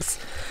 thanks.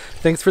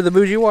 Thanks for the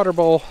bougie water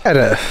bowl. I had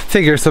to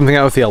figure something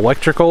out with the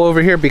electrical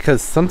over here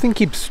because something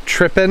keeps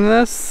tripping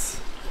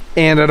this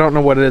and I don't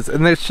know what it is.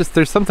 And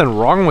there's something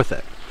wrong with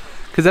it.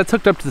 Because that's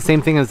hooked up to the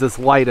same thing as this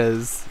light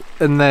is,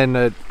 and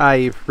then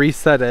I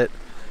reset it,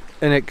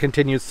 and it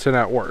continues to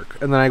not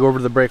work. And then I go over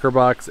to the breaker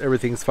box,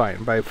 everything's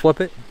fine. But I flip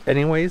it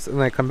anyways, and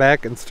then I come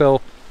back, and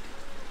still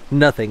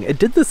nothing. It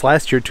did this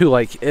last year too,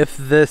 like if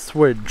this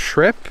would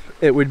trip,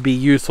 it would be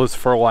useless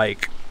for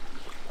like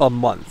a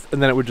month,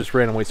 and then it would just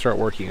randomly start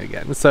working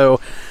again.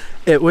 So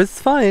it was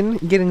fine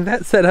getting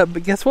that set up,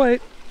 but guess what?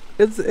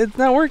 It's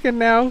not working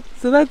now,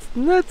 so that's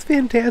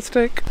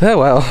fantastic. Oh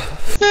well.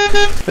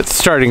 It's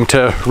starting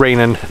to rain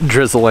and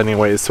drizzle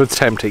anyways, so it's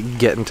time to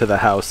get into the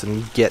house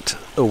and get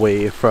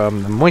away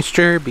from the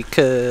moisture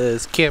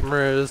because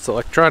cameras,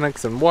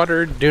 electronics, and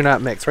water do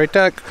not mix. Right,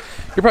 Tuck?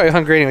 You're probably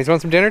hungry anyways.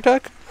 Want some dinner,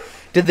 Tuck?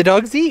 Did the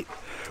dogs eat?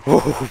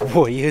 Oh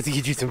boy, he has to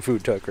get you some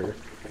food, Tucker.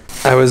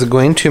 I was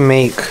going to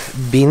make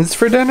beans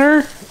for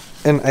dinner,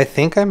 and I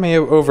think I may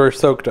have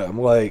over-soaked them.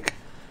 Like,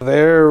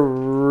 they're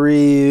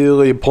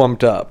really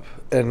plumped up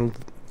and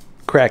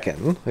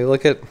cracking.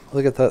 Like,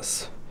 look at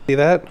this. See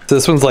that?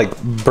 This one's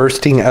like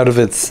bursting out of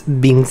its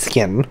bean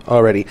skin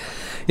already.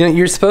 You know,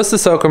 you're supposed to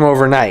soak them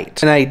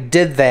overnight, and I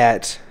did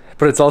that,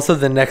 but it's also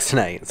the next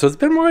night, so it's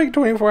been more like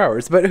 24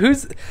 hours. But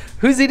who's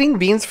eating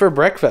beans for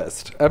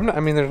breakfast? I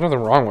mean, there's nothing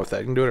wrong with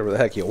that. You can do whatever the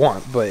heck you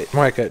want, but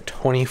more like a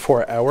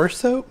 24-hour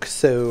soak.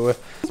 So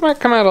this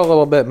might come out a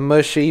little bit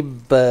mushy,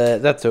 but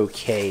that's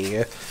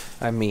okay.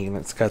 I mean,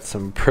 it's got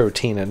some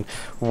protein and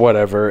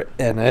whatever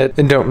in it.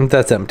 And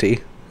that's empty.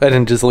 I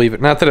didn't just leave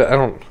it. Not that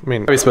I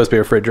mean, it's supposed to be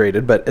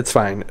refrigerated, but it's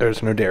fine.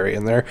 There's no dairy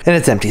in there. And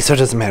it's empty, so it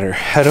doesn't matter.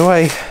 How do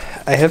I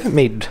haven't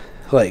made,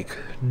 like,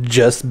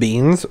 just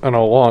beans in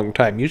a long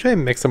time. Usually I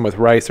mix them with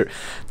rice, or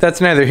that's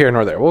neither here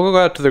nor there. We'll go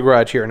out to the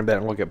garage here in a bit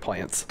and look at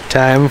plants.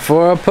 Time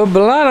for a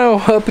poblano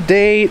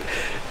update.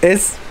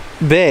 It's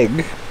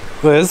big.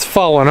 It's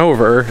fallen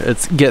over.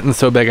 It's getting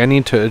so big. I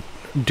need to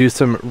do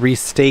some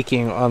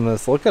restaking on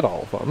this. Look at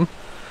all of them.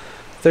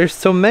 There's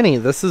so many.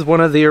 This is one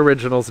of the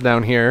originals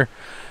down here,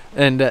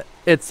 and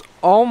it's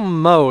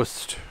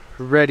almost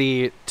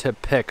ready to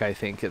pick. I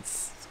think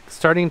it's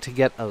starting to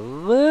get a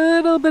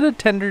little bit of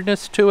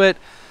tenderness to it,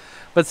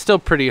 but still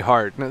pretty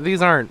hard. Now,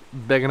 these aren't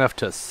big enough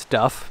to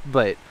stuff,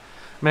 but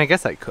I mean, I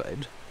guess I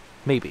could.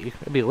 Maybe.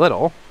 It'd be a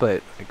little,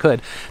 but I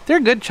could. They're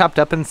good chopped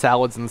up in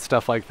salads and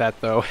stuff like that,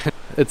 though.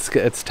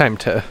 It's time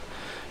to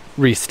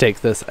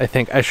restake this. I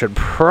think I should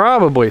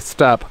probably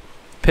stop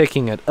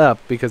picking it up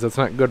because it's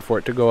not good for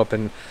it to go up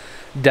and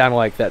down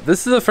like that.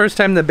 This is the first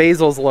time the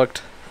basil's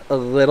looked a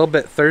little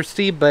bit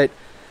thirsty, but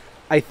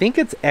I think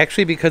it's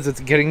actually because it's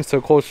getting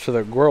so close to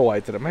the grow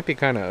light that it might be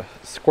kind of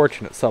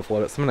scorching itself a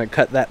little bit. So I'm going to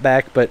cut that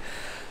back, but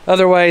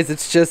otherwise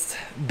it's just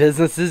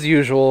business as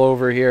usual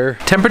over here.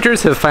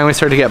 Temperatures have finally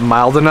started to get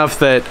mild enough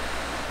that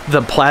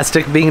the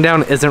plastic being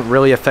down isn't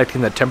really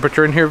affecting the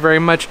temperature in here very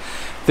much.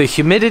 The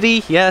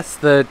humidity, yes.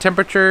 The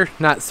temperature,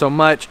 not so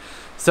much.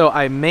 So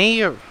I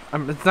may, it's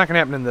not going to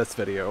happen in this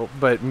video,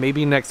 but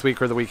maybe next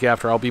week or the week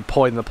after I'll be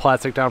pulling the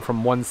plastic down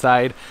from one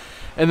side.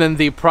 And then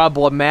the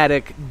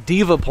problematic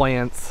diva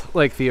plants,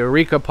 like the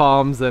areca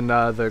palms and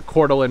the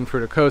cordylan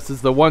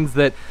fruticosus, the ones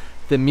that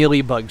the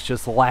mealybugs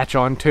just latch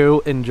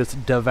onto and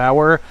just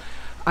devour,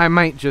 I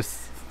might just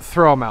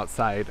throw them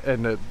outside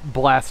and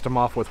blast them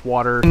off with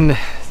water. And,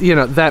 you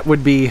know, that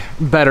would be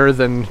better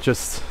than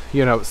just,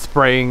 you know,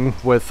 spraying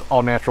with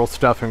all natural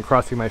stuff and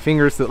crossing my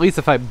fingers. At least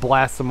if I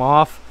blast them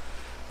off,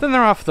 then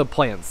they're off the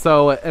plants.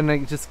 So, and I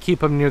just keep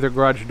them near the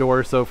garage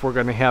door, so if we're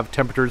going to have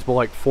temperatures below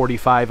like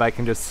 45, I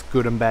can just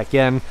scoot them back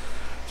in.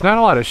 There's not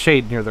a lot of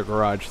shade near the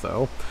garage,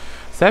 though.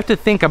 So I have to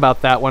think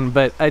about that one,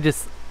 but I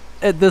just,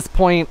 at this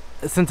point,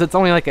 since it's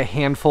only like a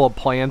handful of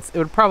plants, it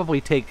would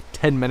probably take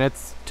 10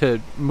 minutes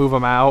to move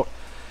them out.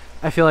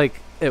 I feel like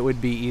it would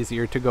be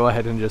easier to go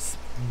ahead and just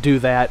do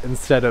that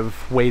instead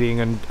of waiting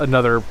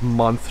another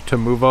month to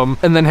move them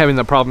and then having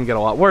the problem get a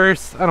lot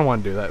worse. I don't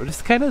want to do that. I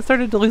just kind of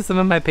started to lose some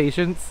of my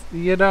patience,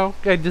 you know?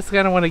 I just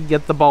kind of want to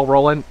get the ball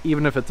rolling,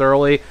 even if it's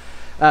early.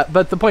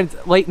 But the point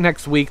is, late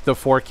next week, the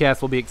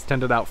forecast will be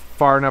extended out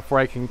far enough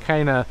where I can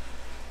kind of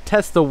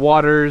test the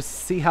waters,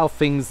 see how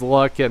things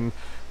look, and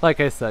like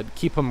I said,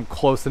 keep them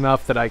close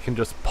enough that I can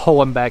just pull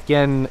them back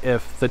in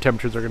if the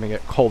temperatures are going to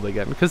get cold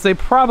again, because they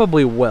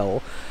probably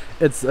will.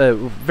 It's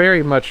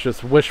very much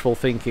just wishful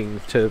thinking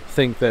to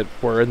think that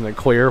we're in the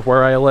clear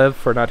where I live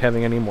for not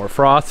having any more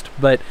frost,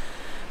 but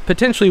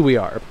potentially we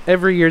are.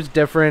 Every year's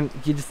different.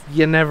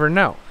 You never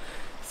know.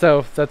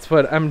 So that's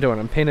what I'm doing.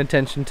 I'm paying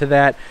attention to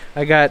that.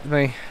 I got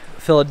my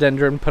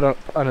philodendron put up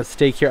on a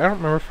stake here. I don't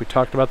remember if we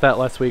talked about that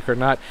last week or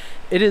not.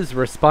 It is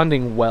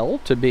responding well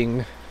to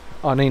being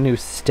on a new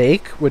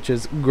stake, which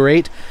is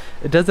great.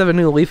 It does have a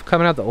new leaf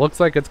coming out that looks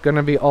like it's going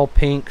to be all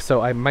pink,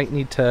 so I might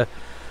need to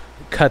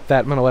cut that.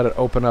 I'm going to let it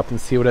open up and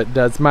see what it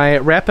does. My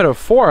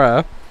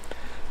Rapidophora,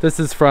 this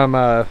is from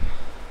a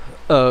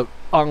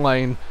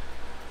online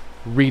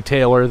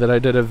retailer that I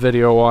did a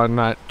video on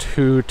not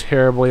too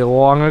terribly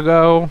long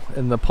ago,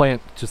 and the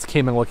plant just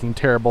came in looking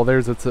terrible.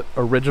 There's its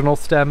original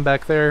stem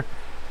back there.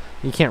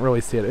 You can't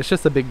really see it. It's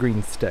just a big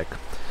green stick.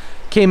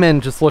 Came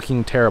in just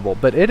looking terrible,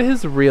 but it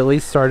has really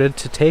started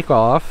to take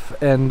off,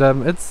 and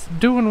it's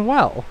doing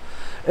well.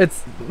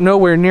 It's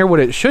nowhere near what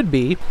it should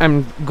be.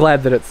 I'm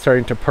glad that it's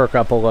starting to perk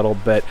up a little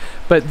bit,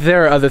 but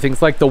there are other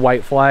things like the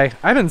whitefly.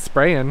 I've been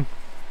spraying.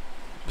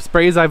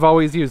 Sprays I've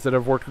always used that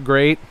have worked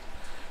great.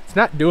 It's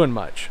not doing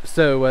much.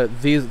 So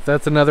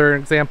that's another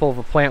example of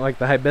a plant like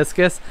the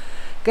hibiscus.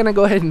 Gonna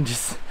go ahead and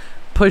just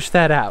push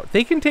that out.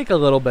 They can take a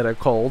little bit of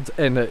cold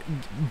and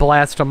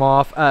blast them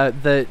off.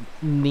 The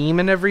neem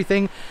and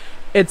everything,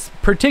 it's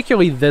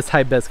particularly this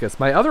hibiscus.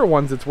 My other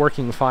ones, it's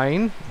working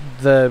fine.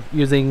 I've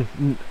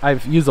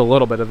used a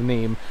little bit of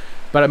neem,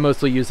 but I'm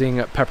mostly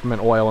using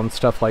peppermint oil and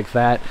stuff like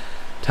that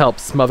to help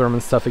smother them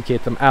and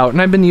suffocate them out.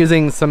 And I've been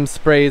using some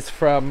sprays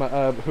from,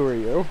 who are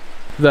you?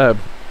 The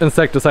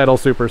insecticidal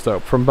super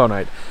soap from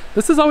Bonite.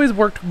 This has always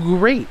worked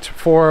great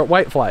for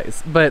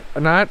whiteflies, but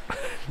not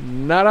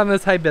on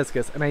this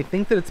hibiscus. And I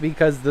think that it's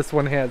because this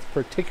one has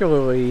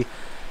particularly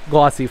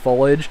glossy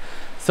foliage.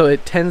 So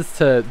it tends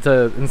to,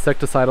 the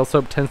insecticidal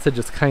soap tends to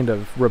just kind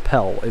of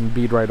repel and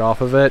bead right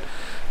off of it.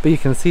 But you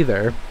can see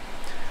there,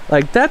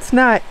 like, that's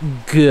not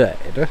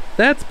good.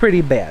 That's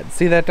pretty bad.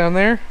 See that down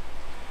there?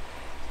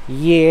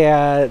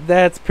 Yeah,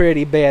 that's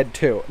pretty bad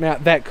too. Now,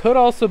 that could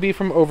also be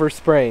from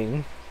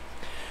overspraying.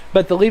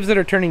 But the leaves that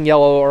are turning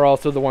yellow are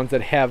also the ones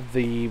that have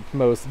the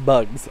most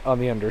bugs on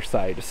the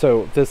underside.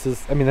 So this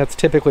is, I mean, that's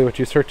typically what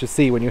you start to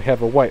see when you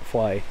have a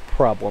whitefly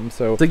problem.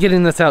 So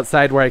getting this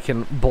outside where I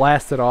can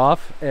blast it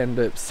off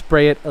and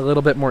spray it a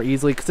little bit more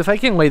easily. Because if I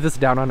can lay this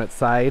down on its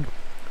side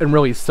and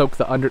really soak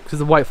the because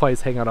the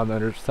whiteflies hang out on the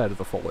underside of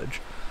the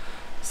foliage.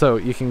 So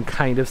you can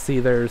kind of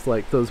see there's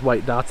like those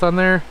white dots on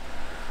there.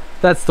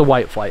 That's the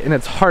whitefly. And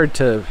it's hard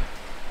to,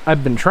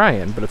 I've been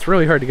trying, but it's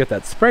really hard to get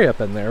that spray up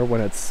in there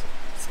when it's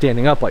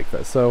standing up like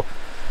this. So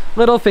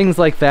little things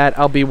like that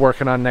I'll be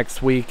working on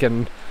next week,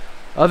 and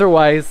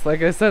otherwise,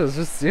 like I said, it's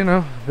just, you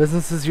know,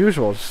 business as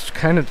usual. Just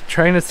kind of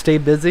trying to stay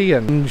busy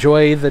and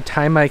enjoy the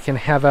time I can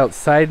have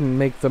outside and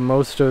make the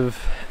most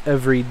of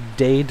every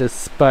day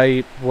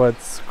despite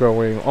what's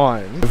going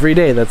on. Every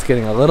day that's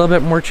getting a little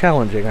bit more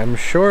challenging. I'm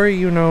sure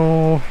you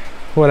know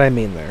what I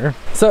mean there.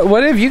 So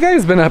what have you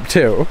guys been up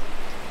to?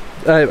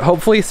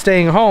 Hopefully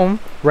staying home,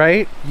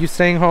 right? You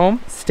staying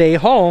home? Stay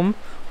home.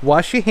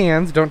 Wash your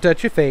hands. Don't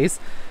touch your face.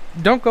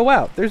 Don't go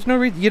out. There's no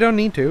reason. You don't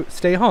need to.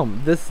 Stay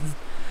home.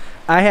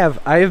 I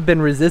have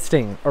been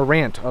resisting a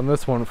rant on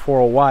this one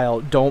for a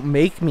while. Don't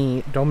make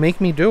me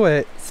do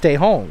it. Stay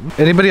home.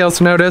 Anybody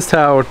else notice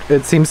how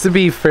it seems to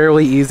be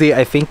fairly easy?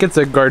 I think it's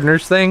a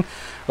gardener's thing.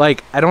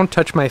 Like, I don't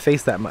touch my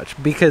face that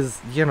much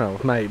because, you know,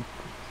 my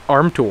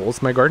arm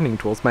tools, my gardening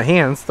tools, my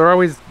hands,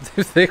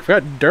 they've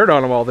got dirt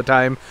on them all the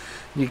time.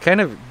 You kind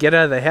of get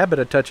out of the habit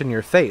of touching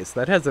your face.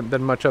 That hasn't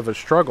been much of a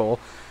struggle.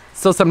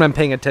 Still something I'm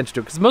paying attention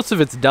to because most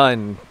of it's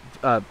done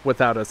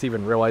without us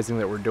even realizing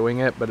that we're doing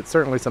it, but it's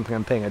certainly something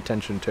I'm paying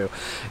attention to.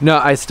 No,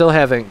 I still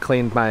haven't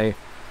cleaned my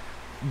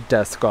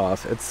desk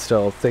off. It's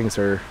still, things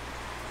are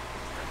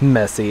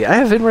messy. I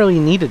haven't really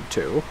needed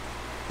to,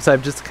 so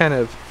I've just kind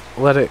of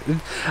let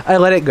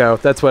it go.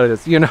 That's what it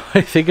is. You know,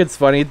 I think it's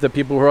funny the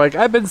people who are like,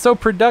 I've been so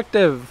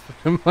productive.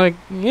 I'm like,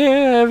 yeah,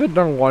 I haven't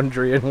done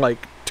laundry in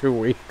like 2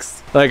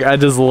 weeks. Like, I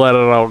just let it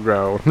all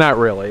go. Not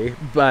really,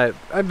 but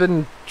I've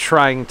been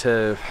trying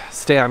to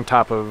stay on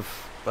top of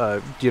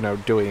you know,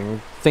 doing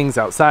things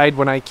outside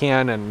when I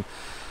can, and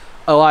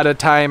a lot of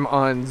time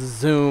on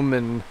Zoom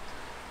and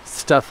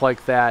stuff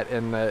like that.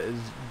 And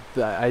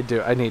I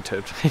need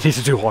to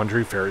do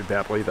laundry very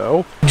badly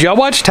though. Did y'all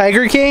watch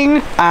Tiger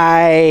King?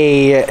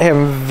 I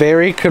am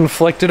very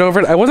conflicted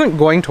over it. I wasn't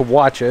going to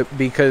watch it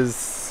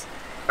because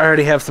I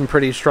already have some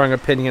pretty strong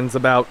opinions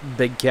about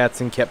big cats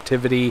in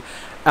captivity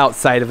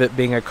outside of it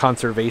being a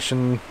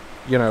conservation,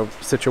 you know,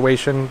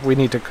 situation. We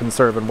need to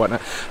conserve and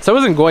whatnot. So I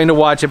wasn't going to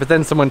watch it, but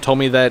then someone told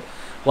me that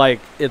like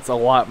it's a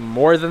lot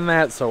more than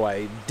that, so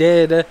I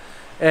did.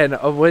 And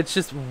it's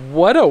just,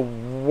 what a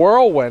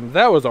whirlwind.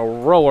 That was a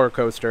roller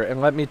coaster.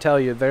 And let me tell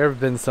you, there have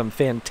been some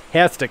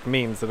fantastic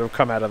memes that have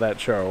come out of that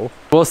show.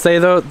 We'll say,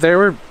 though, there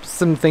were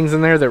some things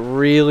in there that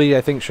really, I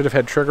think, should have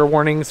had trigger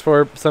warnings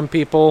for some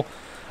people.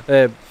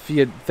 If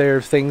there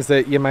are things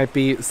that you might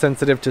be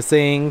sensitive to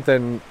seeing,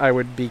 then I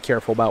would be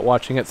careful about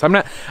watching it. So I'm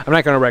not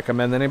going to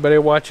recommend anybody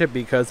watch it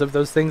because of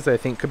those things that I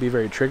think could be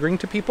very triggering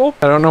to people.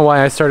 I don't know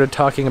why I started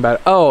talking about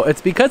it. Oh,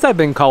 it's because I've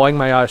been calling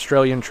my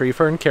Australian tree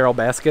fern Carol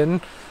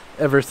Baskin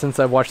ever since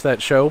I watched that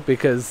show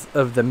because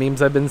of the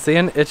memes I've been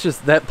seeing. It's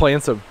just that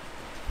plant's a...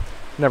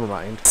 Never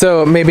mind.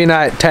 So maybe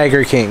not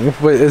Tiger King.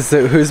 What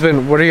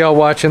are y'all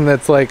watching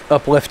that's like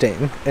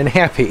uplifting and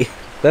happy?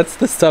 That's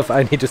the stuff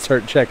I need to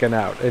start checking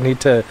out.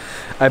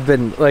 I've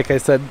been, like I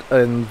said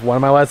in one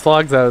of my last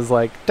vlogs, I was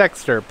like,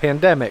 Dexter,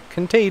 Pandemic,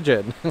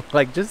 Contagion.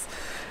 Like, just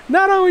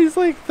not always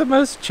like the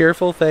most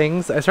cheerful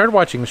things. I started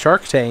watching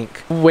Shark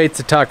Tank. Wait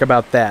to talk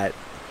about that.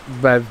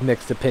 I have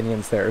mixed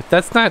opinions there.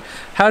 That's not...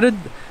 How did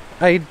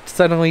I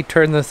suddenly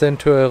turn this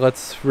into a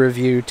let's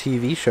review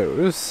TV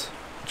shows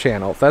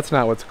channel? That's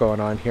not what's going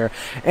on here.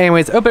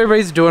 Anyways, hope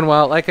everybody's doing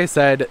well. Like I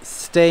said,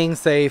 staying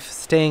safe,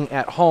 staying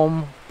at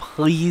home,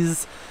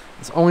 please.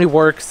 This only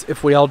works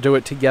if we all do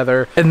it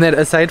together. And that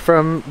aside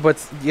from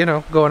what's,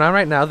 going on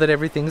right now, that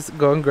everything's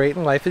going great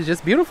and life is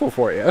just beautiful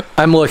for you.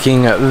 I'm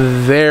looking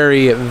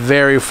very,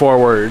 very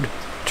forward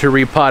to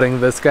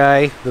repotting this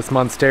guy, this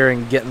monstera,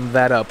 and getting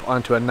that up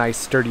onto a nice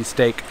sturdy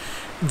stake.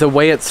 The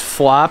way it's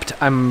flopped,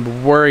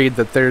 I'm worried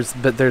that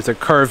there's a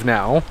curve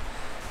now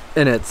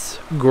in its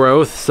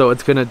growth, so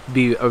it's going to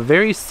be a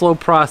very slow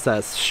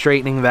process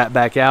straightening that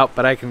back out,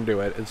 but I can do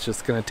it. It's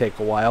just going to take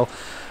a while,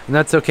 and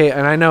that's okay.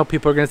 And I know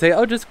people are going to say,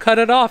 oh, just cut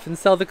it off and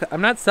sell the...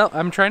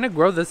 I'm trying to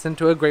grow this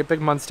into a great big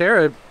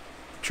monstera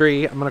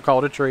tree. I'm going to call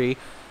it a tree.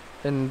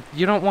 And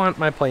you don't want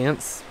my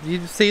plants.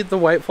 You see the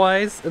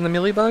whiteflies and the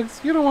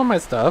mealybugs? You don't want my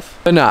stuff.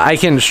 But no, I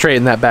can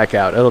straighten that back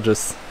out. It'll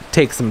just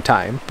take some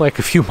time, like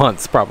a few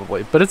months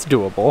probably, but it's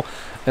doable.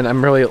 And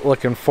I'm really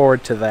looking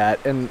forward to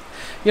that. And,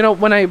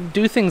 when I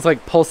do things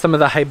like pull some of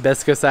the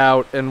hibiscus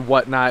out and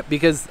whatnot,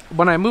 because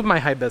when I move my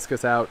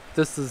hibiscus out,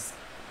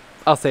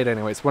 I'll say it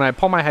anyways. When I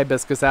pull my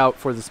hibiscus out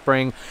for the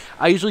spring,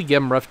 I usually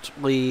give them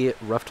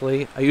roughly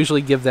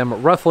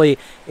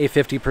a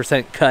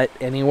 50% cut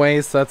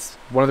anyways. So that's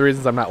one of the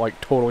reasons I'm not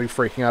like totally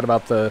freaking out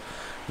about the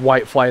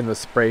whitefly and the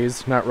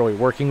sprays not really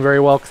working very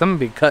well, because I'm going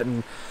to be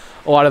cutting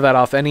a lot of that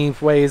off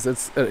anyways.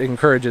 It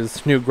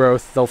encourages new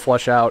growth. They'll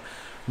flush out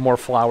more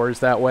flowers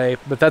that way,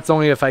 but that's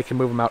only if I can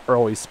move them out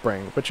early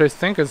spring, which I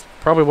think is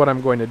probably what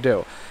I'm going to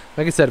do.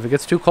 Like I said, if it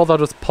gets too cold, I'll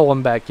just pull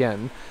them back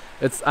in.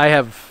 I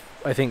have,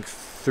 I think,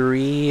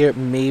 3,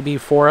 maybe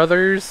 4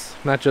 others,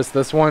 not just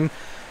this one,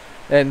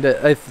 and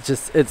it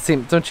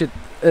seems,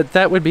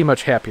 that would be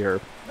much happier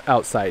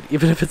outside,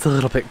 even if it's a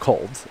little bit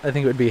cold. I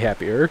think it would be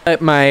happier.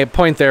 My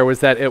point there was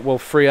that it will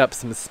free up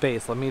some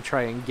space. Let me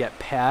try and get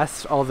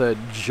past all the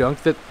junk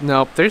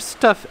nope, there's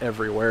stuff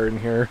everywhere in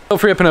here. It'll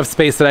free up enough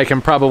space that I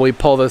can probably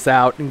pull this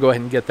out and go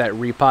ahead and get that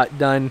repot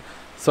done,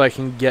 so I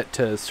can get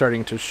to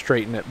starting to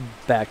straighten it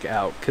back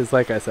out. Because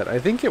like I said, I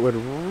think it would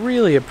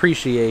really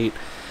appreciate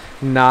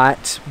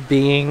not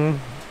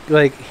being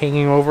like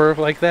hanging over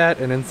like that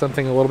and in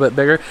something a little bit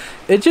bigger.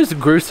 It just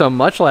grew so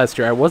much last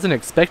year. I wasn't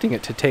expecting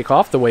it to take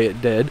off the way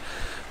it did,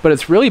 but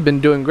it's really been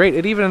doing great.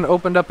 It even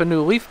opened up a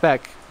new leaf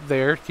back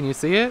there. Can you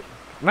see it?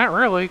 Not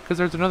really, because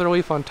there's another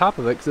leaf on top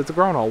of it because it's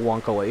grown all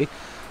wonkily,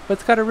 but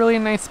it's got a really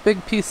nice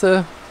big piece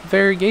of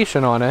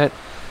variegation on it,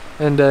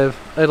 and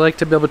I'd like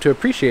to be able to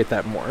appreciate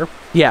that more.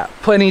 Yeah,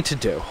 plenty to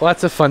do.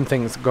 Lots of fun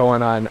things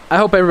going on. I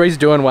hope everybody's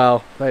doing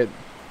well. I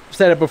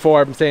said it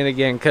before, I'm saying it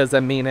again because I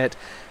mean it.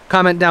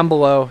 Comment down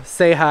below,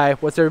 say hi,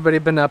 what's everybody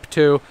been up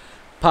to?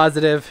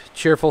 Positive,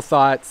 cheerful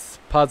thoughts,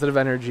 positive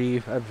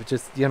energy. I've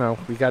just,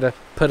 we gotta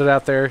put it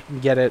out there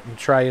and get it and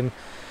try and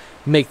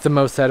make the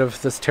most out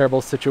of this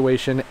terrible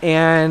situation.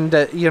 And,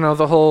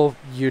 the whole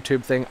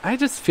YouTube thing, I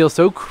just feel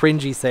so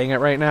cringy saying it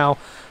right now.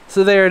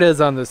 So there it is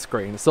on the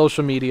screen.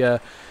 Social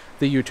media,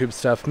 the YouTube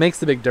stuff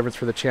makes a big difference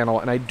for the channel,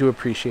 and I do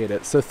appreciate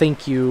it. So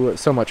thank you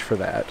so much for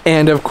that.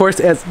 And of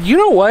course, you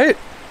know what?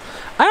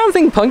 I don't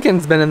think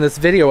Pumpkin's been in this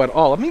video at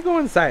all. Let me go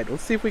inside.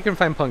 Let's see if we can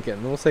find Pumpkin,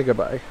 and we'll say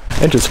goodbye.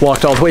 I just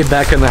walked all the way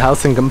back in the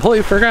house and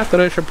completely forgot that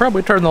I should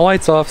probably turn the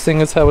lights off,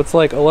 seeing as how it's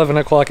like 11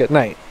 o'clock at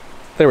night.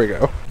 There we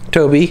go.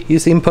 Toby, you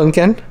seen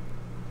Pumpkin?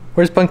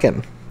 Where's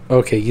Pumpkin?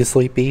 Okay, you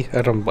sleepy?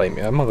 I don't blame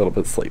you. I'm a little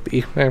bit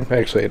sleepy. I'm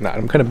actually not.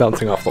 I'm kind of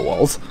bouncing off the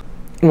walls.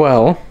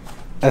 Well,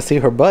 I see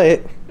her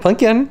butt.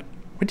 Pumpkin,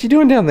 what you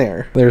doing down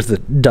there? There's the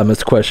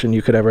dumbest question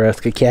you could ever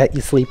ask a cat.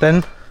 You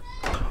sleeping?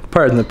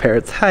 Pardon the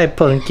parrots. Hi,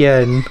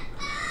 Pumpkin.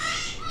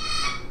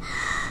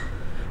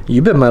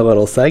 You've been my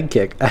little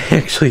sidekick. I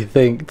actually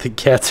think the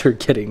cats are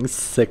getting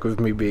sick of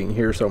me being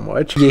here so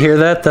much. You hear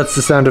that? That's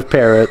the sound of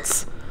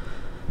parrots.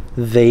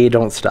 They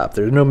don't stop.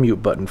 There's no mute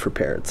button for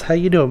parrots. How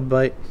you doing,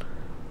 bud?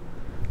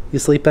 You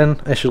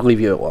sleeping? I should leave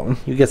you alone.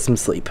 You get some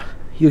sleep.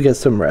 You get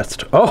some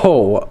rest.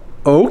 Oh,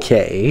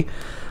 okay.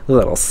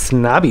 Little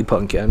snobby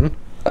Pumpkin.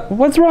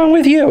 What's wrong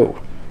with you?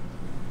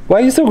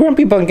 Why are you so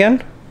grumpy,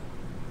 Pumpkin?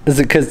 Is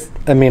it because,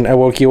 I mean, I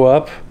woke you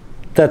up?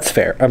 That's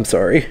fair. I'm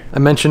sorry. I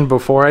mentioned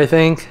before, I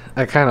think,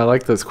 I kind of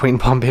like this queen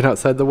palm being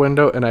outside the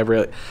window, and I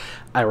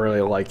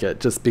really like it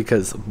just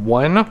because,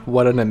 one,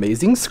 what an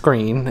amazing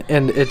screen,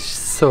 and it's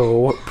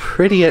so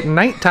pretty at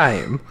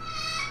nighttime.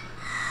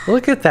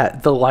 Look at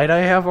that. The light I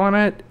have on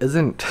it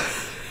isn't...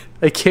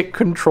 I can't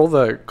control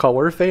the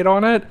color fade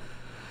on it.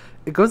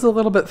 It goes a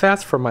little bit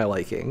fast for my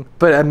liking.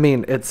 But, I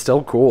mean, it's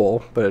still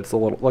cool, but it's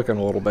looking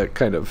a little bit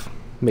kind of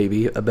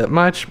maybe a bit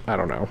much. I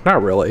don't know.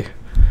 Not really.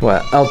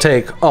 Well, I'll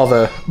take all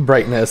the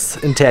brightness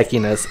and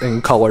tackiness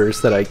and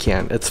colors that I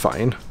can. It's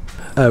fine.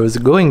 I was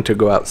going to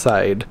go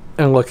outside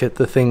and look at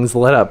the things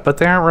lit up, but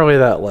they aren't really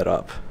that lit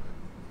up.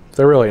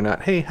 They're really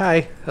not. Hey,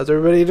 hi, how's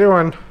everybody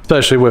doing?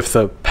 Especially with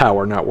the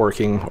power not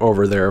working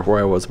over there where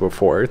I was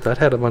before. That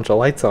had a bunch of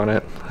lights on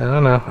it. I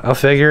don't know. I'll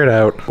figure it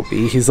out.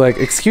 He's like,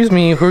 excuse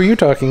me, who are you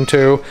talking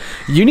to?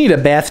 You need a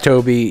bath,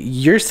 Toby.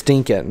 You're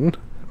stinking. I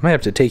might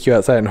have to take you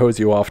outside and hose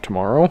you off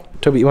tomorrow.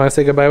 Toby, you want to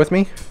say goodbye with me?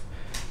 You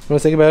want to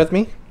say goodbye with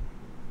me?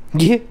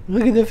 Yeah,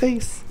 look at the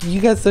face.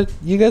 You got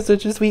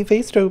such a sweet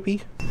face,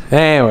 Toby.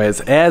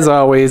 Anyways, as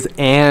always,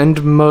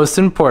 and most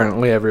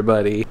importantly,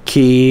 everybody,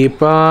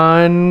 keep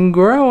on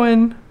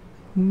growing.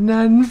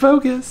 Not in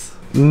focus.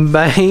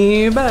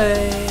 Bye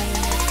bye.